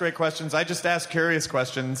I ask great questions. I just ask curious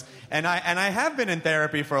questions, and I have been in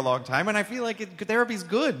therapy for a long time, and I feel like therapy's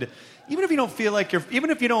good. Even if you don't feel like and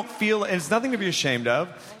it's nothing to be ashamed of.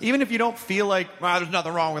 Even if you don't feel like, there's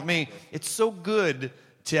nothing wrong with me. It's so good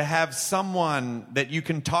to have someone that you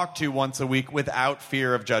can talk to once a week without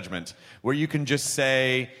fear of judgment, where you can just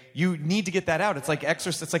say, you need to get that out. It's like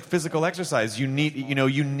exercise. It's like physical exercise. You need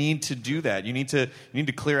to do that. You need to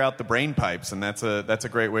clear out the brain pipes, and that's a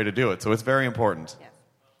great way to do it. So it's very important. Yes.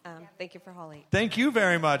 Thank you for Holly. Thank you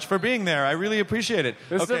very much for being there. I really appreciate it.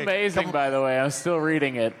 This is amazing, by the way. I'm still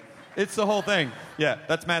reading it. It's the whole thing. Yeah,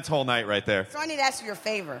 that's Matt's whole night right there. So I need to ask you a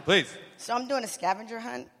favor. Please. So I'm doing a scavenger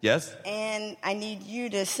hunt. Yes? And I need you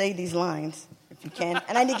to say these lines, if you can.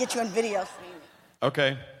 And I need to get you on video.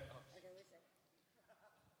 Okay.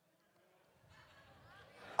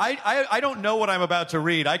 I don't know what I'm about to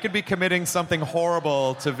read. I could be committing something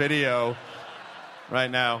horrible to video right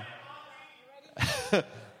now.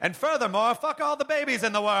 And furthermore, fuck all the babies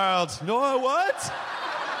in the world. No, what?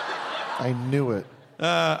 I knew it.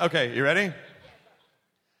 Okay, you ready?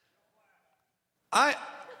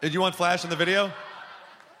 Did you want Flash in the video?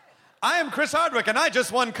 I am Chris Hardwick, and I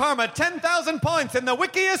just won Karma 10,000 points in the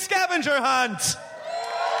Wickiest Scavenger Hunt.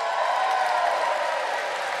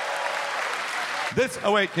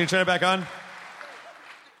 Oh, wait, can you turn it back on?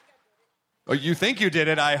 Oh, you think you did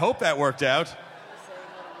it. I hope that worked out.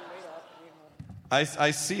 I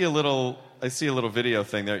see a little video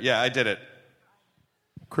thing there. Yeah, I did it.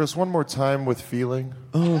 Chris, one more time with feeling.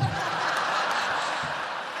 Oh.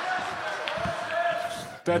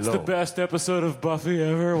 That's the best episode of Buffy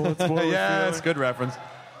ever. What's more? Yeah, it's a good reference.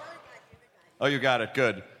 Oh, you got it.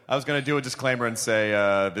 Good. I was going to do a disclaimer and say,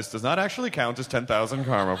 this does not actually count as 10,000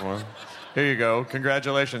 karma points. Here you go.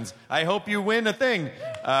 Congratulations. I hope you win a thing.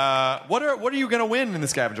 What are you going to win in the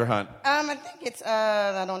scavenger hunt? I think it's,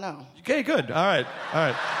 I don't know. Okay, good. All right.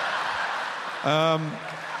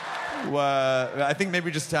 I think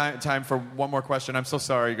maybe just time for one more question. I'm so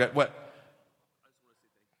sorry. What?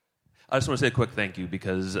 I just want to say a quick thank you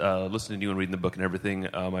because listening to you and reading the book and everything,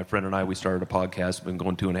 my friend and I, we started a podcast, been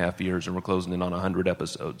going 2.5 years, and we're closing in on 100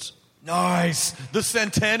 episodes. Nice. The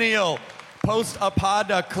Centennial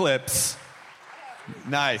Post-Apocalypse.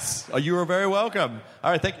 Nice. Oh, you are very welcome.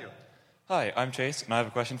 All right, thank you. Hi, I'm Chase, and I have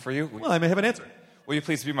a question for you. Well, I may have an answer. Will you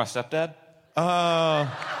please be my stepdad? How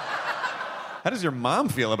does your mom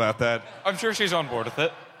feel about that? I'm sure she's on board with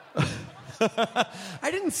it.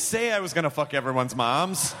 I didn't say I was going to fuck everyone's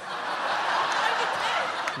moms.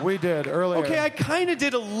 We did earlier. Okay, I kind of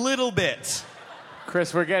did a little bit.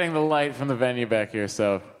 Chris, we're getting the light from the venue back here,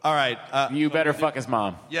 so... All right. You better fuck his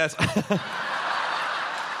mom. Yes.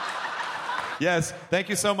 Yes, thank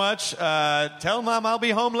you so much. Tell Mom I'll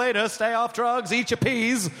be home later. Stay off drugs, eat your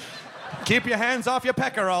peas. Keep your hands off your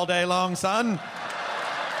pecker all day long, son.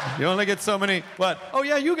 You only get so many... What? Oh,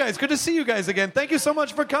 yeah, you guys. Good to see you guys again. Thank you so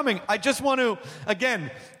much for coming. I just want to, again...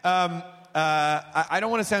 I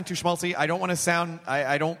don't want to sound too schmaltzy. I don't want to sound.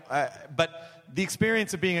 But the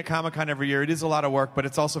experience of being at Comic-Con every year, it is a lot of work, but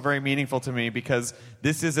it's also very meaningful to me because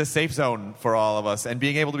this is a safe zone for all of us. And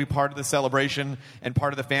being able to be part of the celebration and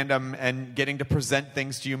part of the fandom and getting to present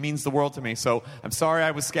things to you means the world to me. So I'm sorry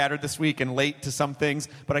I was scattered this week and late to some things,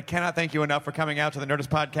 but I cannot thank you enough for coming out to the Nerdist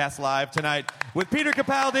Podcast Live tonight with Peter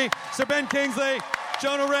Capaldi, Sir Ben Kingsley,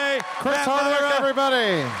 Jonah Ray, Chris Matt Hardwick, Myra.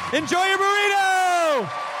 everybody. Enjoy your burrito!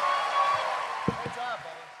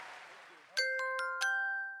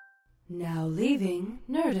 Now leaving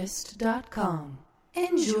Nerdist.com.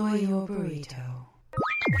 Enjoy your burrito.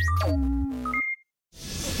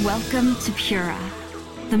 Welcome to Pura,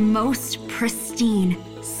 the most pristine,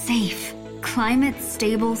 safe,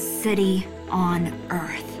 climate-stable city on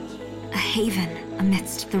Earth. A haven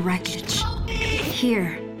amidst the wreckage.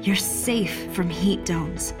 Here, you're safe from heat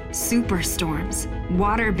domes, superstorms,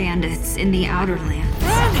 water bandits in the outer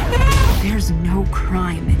lands. There's no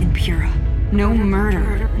crime in Pura. No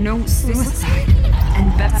murder, no suicide,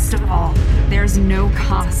 and best of all, there's no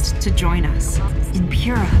cost to join us. In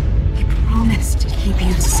Pura, we promise to keep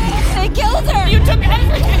you safe. They killed her! You took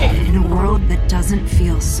everything! In a world that doesn't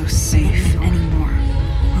feel so safe anymore,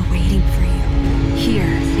 we're waiting for you,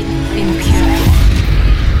 here in Pura.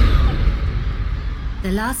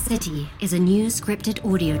 The Last City is a new scripted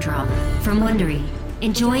audio drama from Wondery.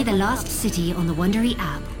 Enjoy The Last City on the Wondery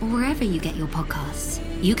app or wherever you get your podcasts.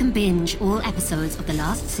 You can binge all episodes of The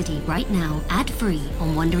Last City right now, ad-free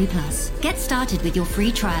on Wondery Plus. Get started with your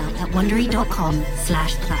free trial at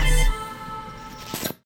Wondery.com/plus.